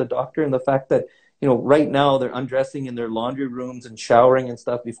friends is a doctor. And the fact that, right now they're undressing in their laundry rooms and showering and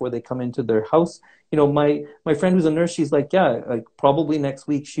stuff before they come into their house. My friend who's a nurse, she's like, probably next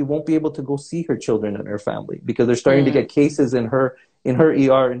week she won't be able to go see her children and her family because they're starting to get cases in her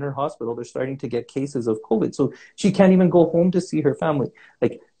ER, in her hospital. They're starting to get cases of COVID. So she can't even go home to see her family.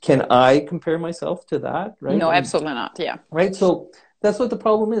 Like, can I compare myself to that? Right? No, absolutely not. Yeah. Right. So That's what the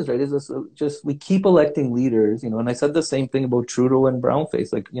problem is, right? Is this just we keep electing leaders, and I said the same thing about Trudeau and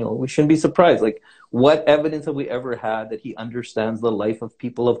Brownface. Like, we shouldn't be surprised. Like, what evidence have we ever had that he understands the life of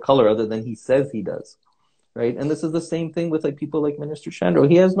people of color other than he says he does, right? And this is the same thing with like people like Minister Shandro.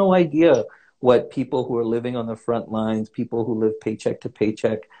 He has no idea what people who are living on the front lines, people who live paycheck to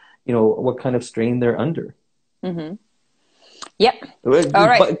paycheck, what kind of strain they're under. Mm-hmm. Yep. All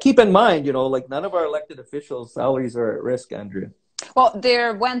right. But keep in mind, like none of our elected officials' salaries are at risk, Andrea. Well,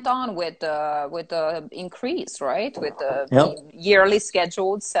 there went on with the increase, right? With the yearly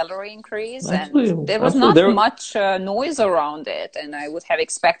scheduled salary increase, Absolutely. And there was not much noise around it, and I would have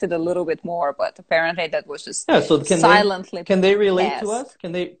expected a little bit more, but apparently that was just silently. Can they relate to us?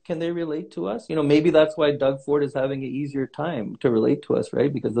 Can they relate to us? Maybe that's why Doug Ford is having an easier time to relate to us,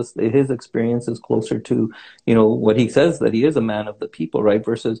 right? Because his experience is closer to what he says, that he is a man of the people, right?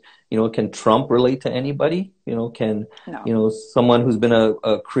 Versus can Trump relate to anybody? Can someone who's been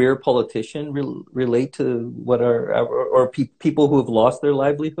a career politician relate to what people who have lost their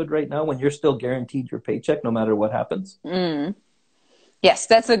livelihood right now when you're still guaranteed your paycheck no matter what happens? Yes,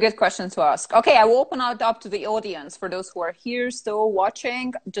 that's a good question to ask. Okay, I will open it up to the audience for those who are here still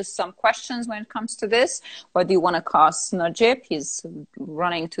watching. Just some questions when it comes to this. What do you want to ask Najib? He's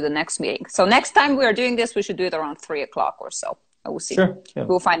running to the next meeting. So next time we are doing this, we should do it around 3 o'clock or so. I will see. Sure. Yeah.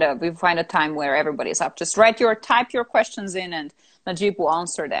 We'll find a time where everybody's up. Just type your questions in, and Najib will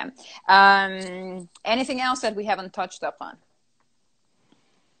answer them. Anything else that we haven't touched upon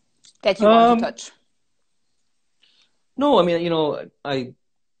that you want to touch? No, I mean, I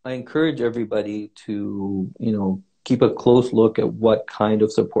encourage everybody to keep a close look at what kind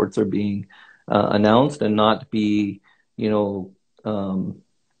of supports are being announced, and not be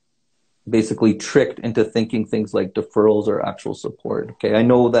basically tricked into thinking things like deferrals or actual support. Okay, I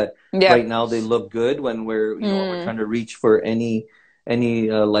know that right now they look good when we're we're trying to reach for any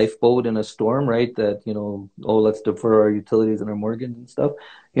lifeboat in a storm, right? That let's defer our utilities and our mortgage and stuff.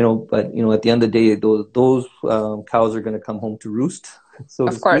 But at the end of the day, those cows are going to come home to roost. So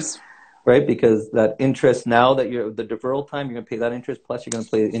of course, right? Because that interest now that the deferral time, you're going to pay that interest, plus you're going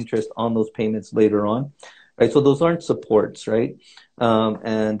to pay interest on those payments later on. Right, so those aren't supports, right?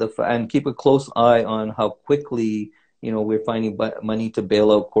 And keep a close eye on how quickly we're finding money to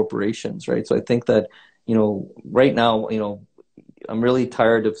bail out corporations, right? So I think that right now I'm really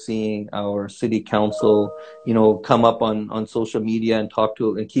tired of seeing our city council come up on social media and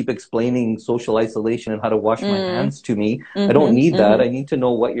keep explaining social isolation and how to wash my hands to me. I don't need that. I need to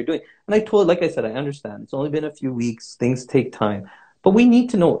know what you're doing. And like I said, I understand. It's only been a few weeks. Things take time. But we need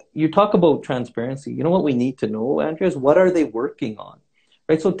to know. You talk about transparency. You know what we need to know, Andrea, is what are they working on,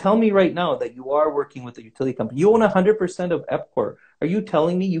 right? So tell me right now that you are working with a utility company. You own 100% of EPCOR. Are you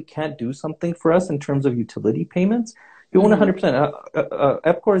telling me you can't do something for us in terms of utility payments? You own 100%.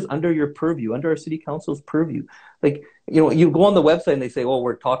 EPCOR is under your purview, under our city council's purview. Like, you go on the website and they say,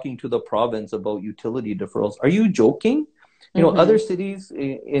 we're talking to the province about utility deferrals. Are you joking? Other cities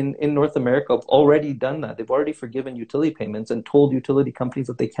in North America have already done that. They've already forgiven utility payments and told utility companies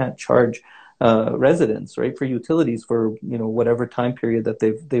that they can't charge residents, right, for utilities for whatever time period that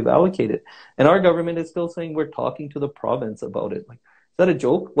they've allocated. And our government is still saying we're talking to the province about it. Like, is that a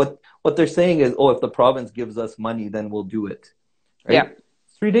joke? What they're saying is, if the province gives us money, then we'll do it. Right? Yeah,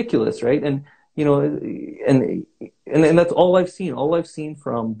 it's ridiculous, right? And and that's all I've seen. All I've seen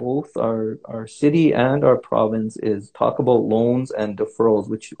from both our city and our province is talk about loans and deferrals,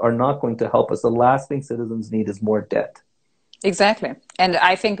 which are not going to help us. The last thing citizens need is more debt. Exactly. And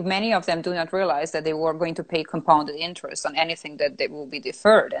I think many of them do not realize that they were going to pay compounded interest on anything that they will be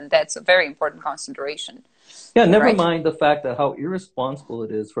deferred. And that's a very important consideration. Yeah, never mind the fact that how irresponsible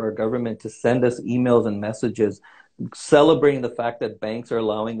it is for our government to send us emails and messages celebrating the fact that banks are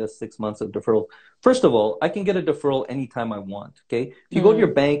allowing us 6 months of deferral. First of all, I can get a deferral anytime I want, okay? If you go to your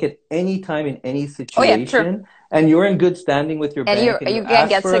bank at any time in any situation, and you're in good standing with your bank, and you can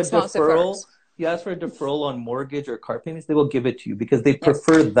get 6 months deferral, you ask for a deferral on mortgage or car payments, they will give it to you because they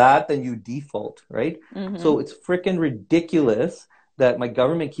prefer that than you default, right? So it's freaking ridiculous that my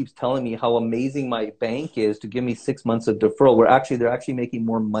government keeps telling me how amazing my bank is to give me 6 months of deferral, where they're actually making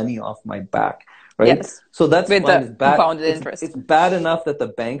more money off my back. Right? Yes. So that's with fine. The compounded interest. It's bad enough that the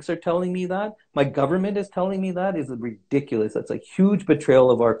banks are telling me that. My government is telling me that is ridiculous. That's a huge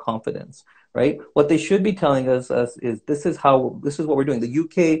betrayal of our confidence, right? What they should be telling us is this is what we're doing. The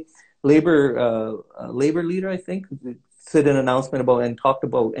UK labor leader, I think, said an announcement about and talked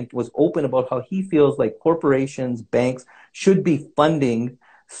about and was open about how he feels like corporations, banks should be funding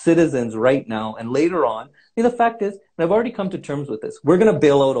citizens right now and later on. I mean, the fact is, and I've already come to terms with this, we're going to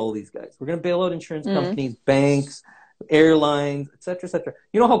bail out all these guys. We're going to bail out insurance companies, banks, airlines, et cetera, et cetera.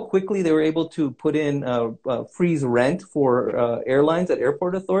 You know how quickly they were able to put in freeze rent for airlines at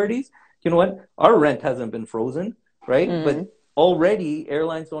airport authorities? You know what? Our rent hasn't been frozen, right? But already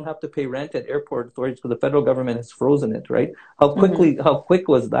airlines don't have to pay rent at airport authorities because the federal government has frozen it, right? How quick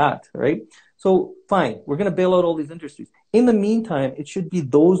was that, right? So fine, we're going to bail out all these industries. In the meantime, it should be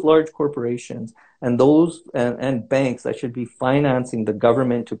those large corporations and those and banks that should be financing the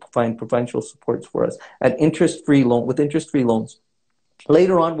government to find provincial supports for us at interest-free loans.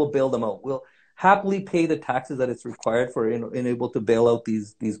 Later on, we'll bail them out. We'll happily pay the taxes that it's required for able to bail out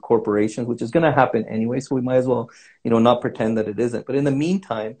these corporations, which is going to happen anyway. So we might as well, not pretend that it isn't. But in the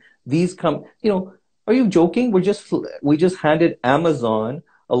meantime, these are you joking? We just handed Amazon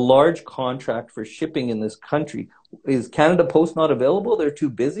a large contract for shipping in this country. Is Canada Post not available? They're too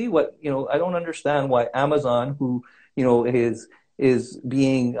busy. I don't understand why Amazon, who, is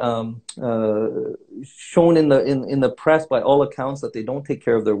being shown in the press by all accounts that they don't take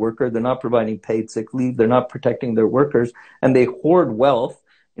care of their worker. They're not providing paid sick leave. They're not protecting their workers, and they hoard wealth.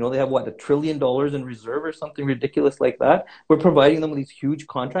 They have $1 trillion in reserve or something ridiculous like that. We're providing them with these huge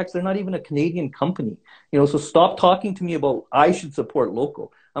contracts. They're not even a Canadian company. So stop talking to me about I should support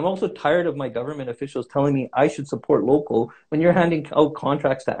local. I'm also tired of my government officials telling me I should support local when you're handing out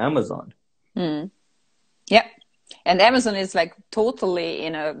contracts to Amazon. Yep. And Amazon is like totally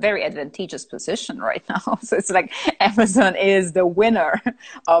in a very advantageous position right now. So it's like Amazon is the winner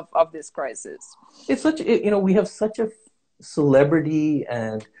of this crisis. It's we have such a celebrity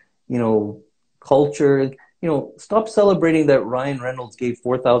and, culture. Stop celebrating that Ryan Reynolds gave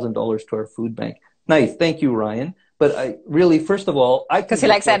 $4,000 to our food bank. Nice. Thank you, Ryan. But I really, first of all, because he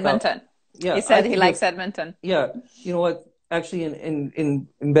likes Edmonton. Yeah. He said he likes Edmonton. Yeah. You know what? Actually, in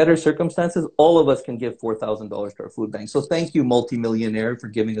better circumstances, all of us can give $4,000 to our food bank. So thank you, multimillionaire, for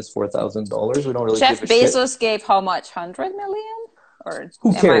giving us $4,000. We don't really Jeff give a Bezos shit. gave how much? 100 million? Or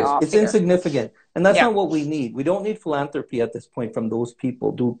who cares? It's here? Insignificant. And that's not what we need. We don't need philanthropy at this point from those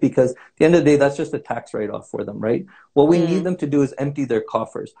people, because at the end of the day, that's just a tax write-off for them, right? What we need them to do is empty their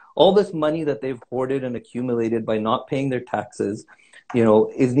coffers. All this money that they've hoarded and accumulated by not paying their taxes,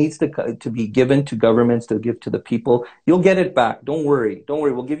 it needs to be given to governments to give to the people. You'll get it back. Don't worry.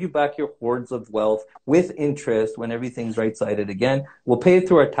 We'll give you back your hoards of wealth with interest when everything's right-sided again. We'll pay it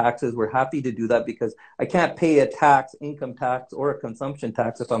through our taxes. We're happy to do that because I can't pay a tax, income tax, or a consumption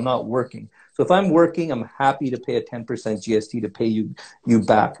tax if I'm not working. So if I'm working, I'm happy to pay a 10% GST to pay you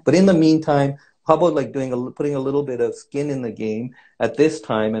back. But in the meantime, how about putting a little bit of skin in the game at this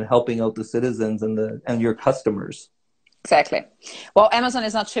time and helping out the citizens and your customers? Exactly. Well, Amazon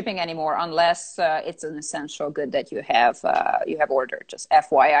is not shipping anymore unless it's an essential good that you have ordered, just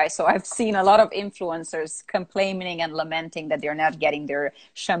FYI. So I've seen a lot of influencers complaining and lamenting that they're not getting their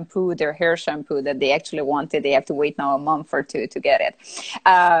hair shampoo that they actually wanted. They have to wait now a month or two to get it.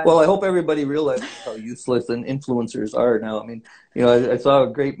 Well, I hope everybody realizes how useless and influencers are now. I mean, I saw a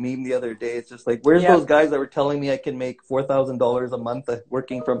great meme the other day. It's just like, where's those guys that were telling me I can make $4,000 a month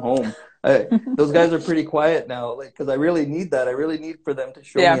working from home? Those guys are pretty quiet now, because I really need that. I really need for them to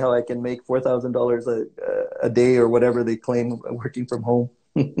show me how I can make $4,000 a day or whatever they claim working from home.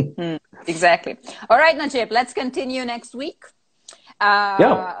 Exactly. All right, Najib, let's continue next week.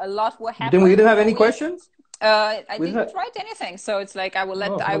 A lot will happen. We didn't have any questions? I didn't write anything, so it's like I will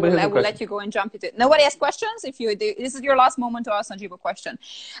let you go and jump into it. Nobody has questions. If you do, this is your last moment to ask Najib a question.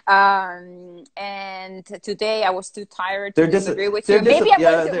 And today I was too tired to disagree with you. Maybe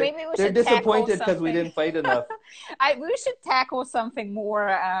we should disappointed because we didn't fight enough. We should tackle something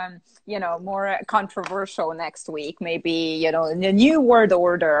more, more controversial next week. Maybe the new world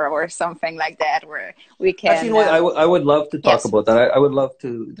order or something like that, where we can. Actually, I would love to talk about that. I would love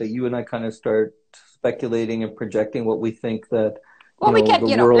that you and I kind of start speculating and projecting what we think that we can,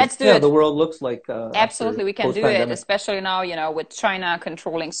 let's do it. The world looks like. Absolutely, we can do it, especially now, with China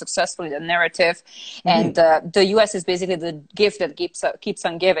controlling successfully the narrative, and the U.S. is basically the gift that keeps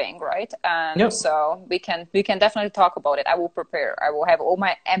on giving, right? So we can definitely talk about it. I will prepare. I will have all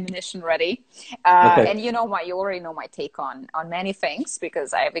my ammunition ready, and you already know my take on many things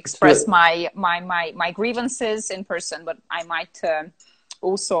because I have expressed my grievances in person, but I might.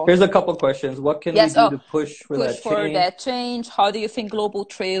 Also, here's a couple questions. What can we do to push for that change? How do you think global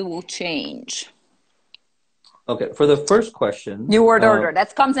trade will change? Okay, for the first question, New World Order.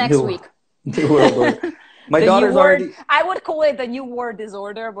 That comes next week. New World Order. My daughter's already. I would call it the New World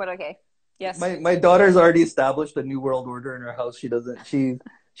Disorder, but okay. Yes. My daughter's already established a New World Order in her house. She doesn't.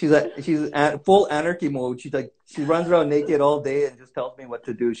 she's full anarchy mode. She runs around naked all day and just tells me what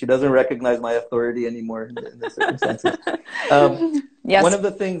to do. She doesn't recognize my authority anymore in the circumstances. Yes. One of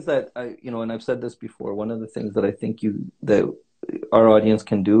the things that and I've said this before, one of the things that I think that our audience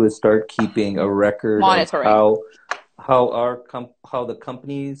can do is start keeping a record Monitoring. of how the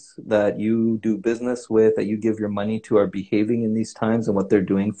companies that you do business with, that you give your money to, are behaving in these times and what they're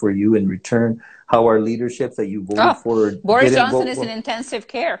doing for you in return. How our leaderships that you voted for. Boris Johnson is in intensive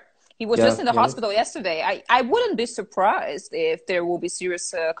care. He was just in the hospital yesterday. I wouldn't be surprised if there will be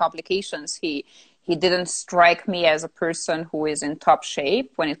serious complications. He didn't strike me as a person who is in top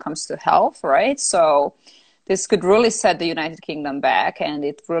shape when it comes to health, right? So this could really set the United Kingdom back, and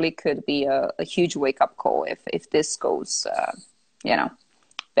it really could be a huge wake-up call if this goes,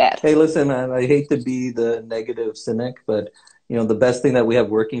 bad. Hey, listen, man, I hate to be the negative cynic, but the best thing that we have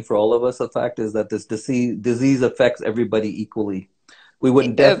working for all of us, the fact is that this disease affects everybody equally. We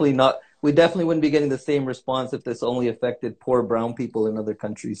definitely wouldn't be getting the same response if this only affected poor brown people in other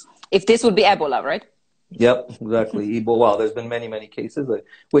countries. If this would be Ebola, right? Yep, exactly. Ebola. Wow, there's been many, many cases,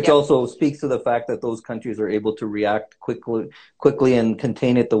 which also speaks to the fact that those countries are able to react quickly and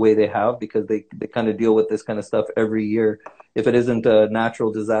contain it the way they have, because they kind of deal with this kind of stuff every year. If it isn't a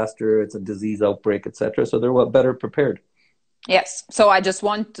natural disaster, it's a disease outbreak, etc. So they're better prepared. Yes. So I just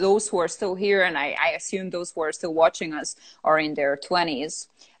want those who are still here, and I assume those who are still watching us are in their 20s,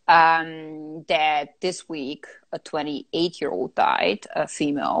 that this week a 28-year-old died, a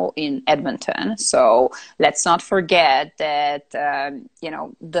female in Edmonton. So let's not forget that,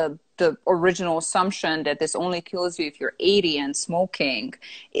 the original assumption that this only kills you if you're 80 and smoking,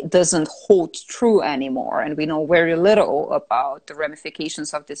 it doesn't hold true anymore. And we know very little about the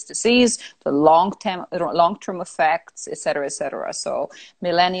ramifications of this disease, the long-term effects, et cetera, et cetera. So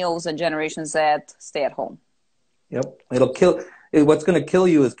millennials and Generation Z, stay at home. Yep. What's going to kill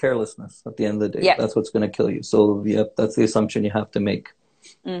you is carelessness at the end of the day. Yeah. That's what's going to kill you. So, that's the assumption you have to make.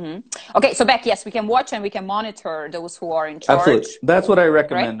 Mm-hmm. Okay, so Beck, yes, we can watch and we can monitor those who are in charge. Absolutely. That's what I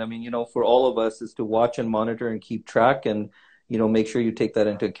recommend. Right? I mean, for all of us, is to watch and monitor and keep track, and, make sure you take that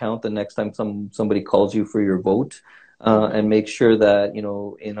into account the next time somebody calls you for your vote, and make sure that,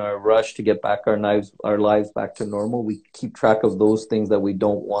 in our rush to get back our lives back to normal, we keep track of those things that we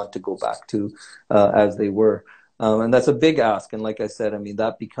don't want to go back to as they were. And that's a big ask. And like I said, I mean,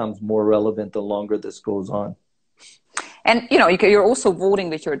 that becomes more relevant the longer this goes on. And, you're also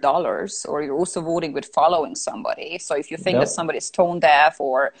voting with your dollars, or you're also voting with following somebody. So if you think that somebody is tone deaf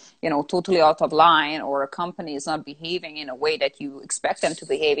or, totally out of line, or a company is not behaving in a way that you expect them to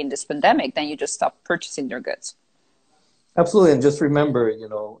behave in this pandemic, then you just stop purchasing their goods. Absolutely. And just remember,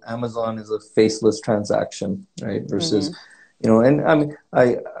 Amazon is a faceless transaction, right? Versus, and I mean,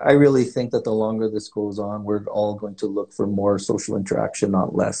 I really think that the longer this goes on, we're all going to look for more social interaction,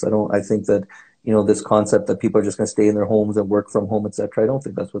 not less. I think that, this concept that people are just going to stay in their homes and work from home, etc. I don't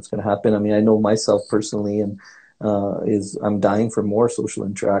think that's what's going to happen. I mean, I know myself personally, and I'm dying for more social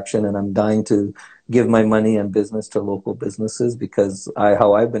interaction, and I'm dying to give my money and business to local businesses, because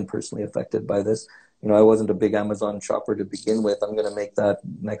how I've been personally affected by this. I wasn't a big Amazon shopper to begin with. I'm going to make that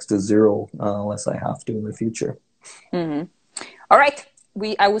next to zero unless I have to in the future. Mm-hmm. All right.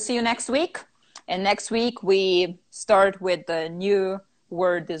 I will see you next week. And next week we start with the new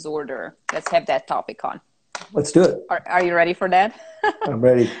word disorder. Let's have that topic on. Let's do it. Are you ready for that? I'm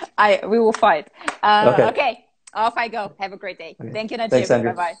ready. We will fight. Okay. Okay. Off I go. Have a great day. Okay. Thank you, Najib. Thanks,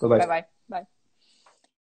 Andrea. Bye-bye. Bye-bye. Bye-bye. Bye.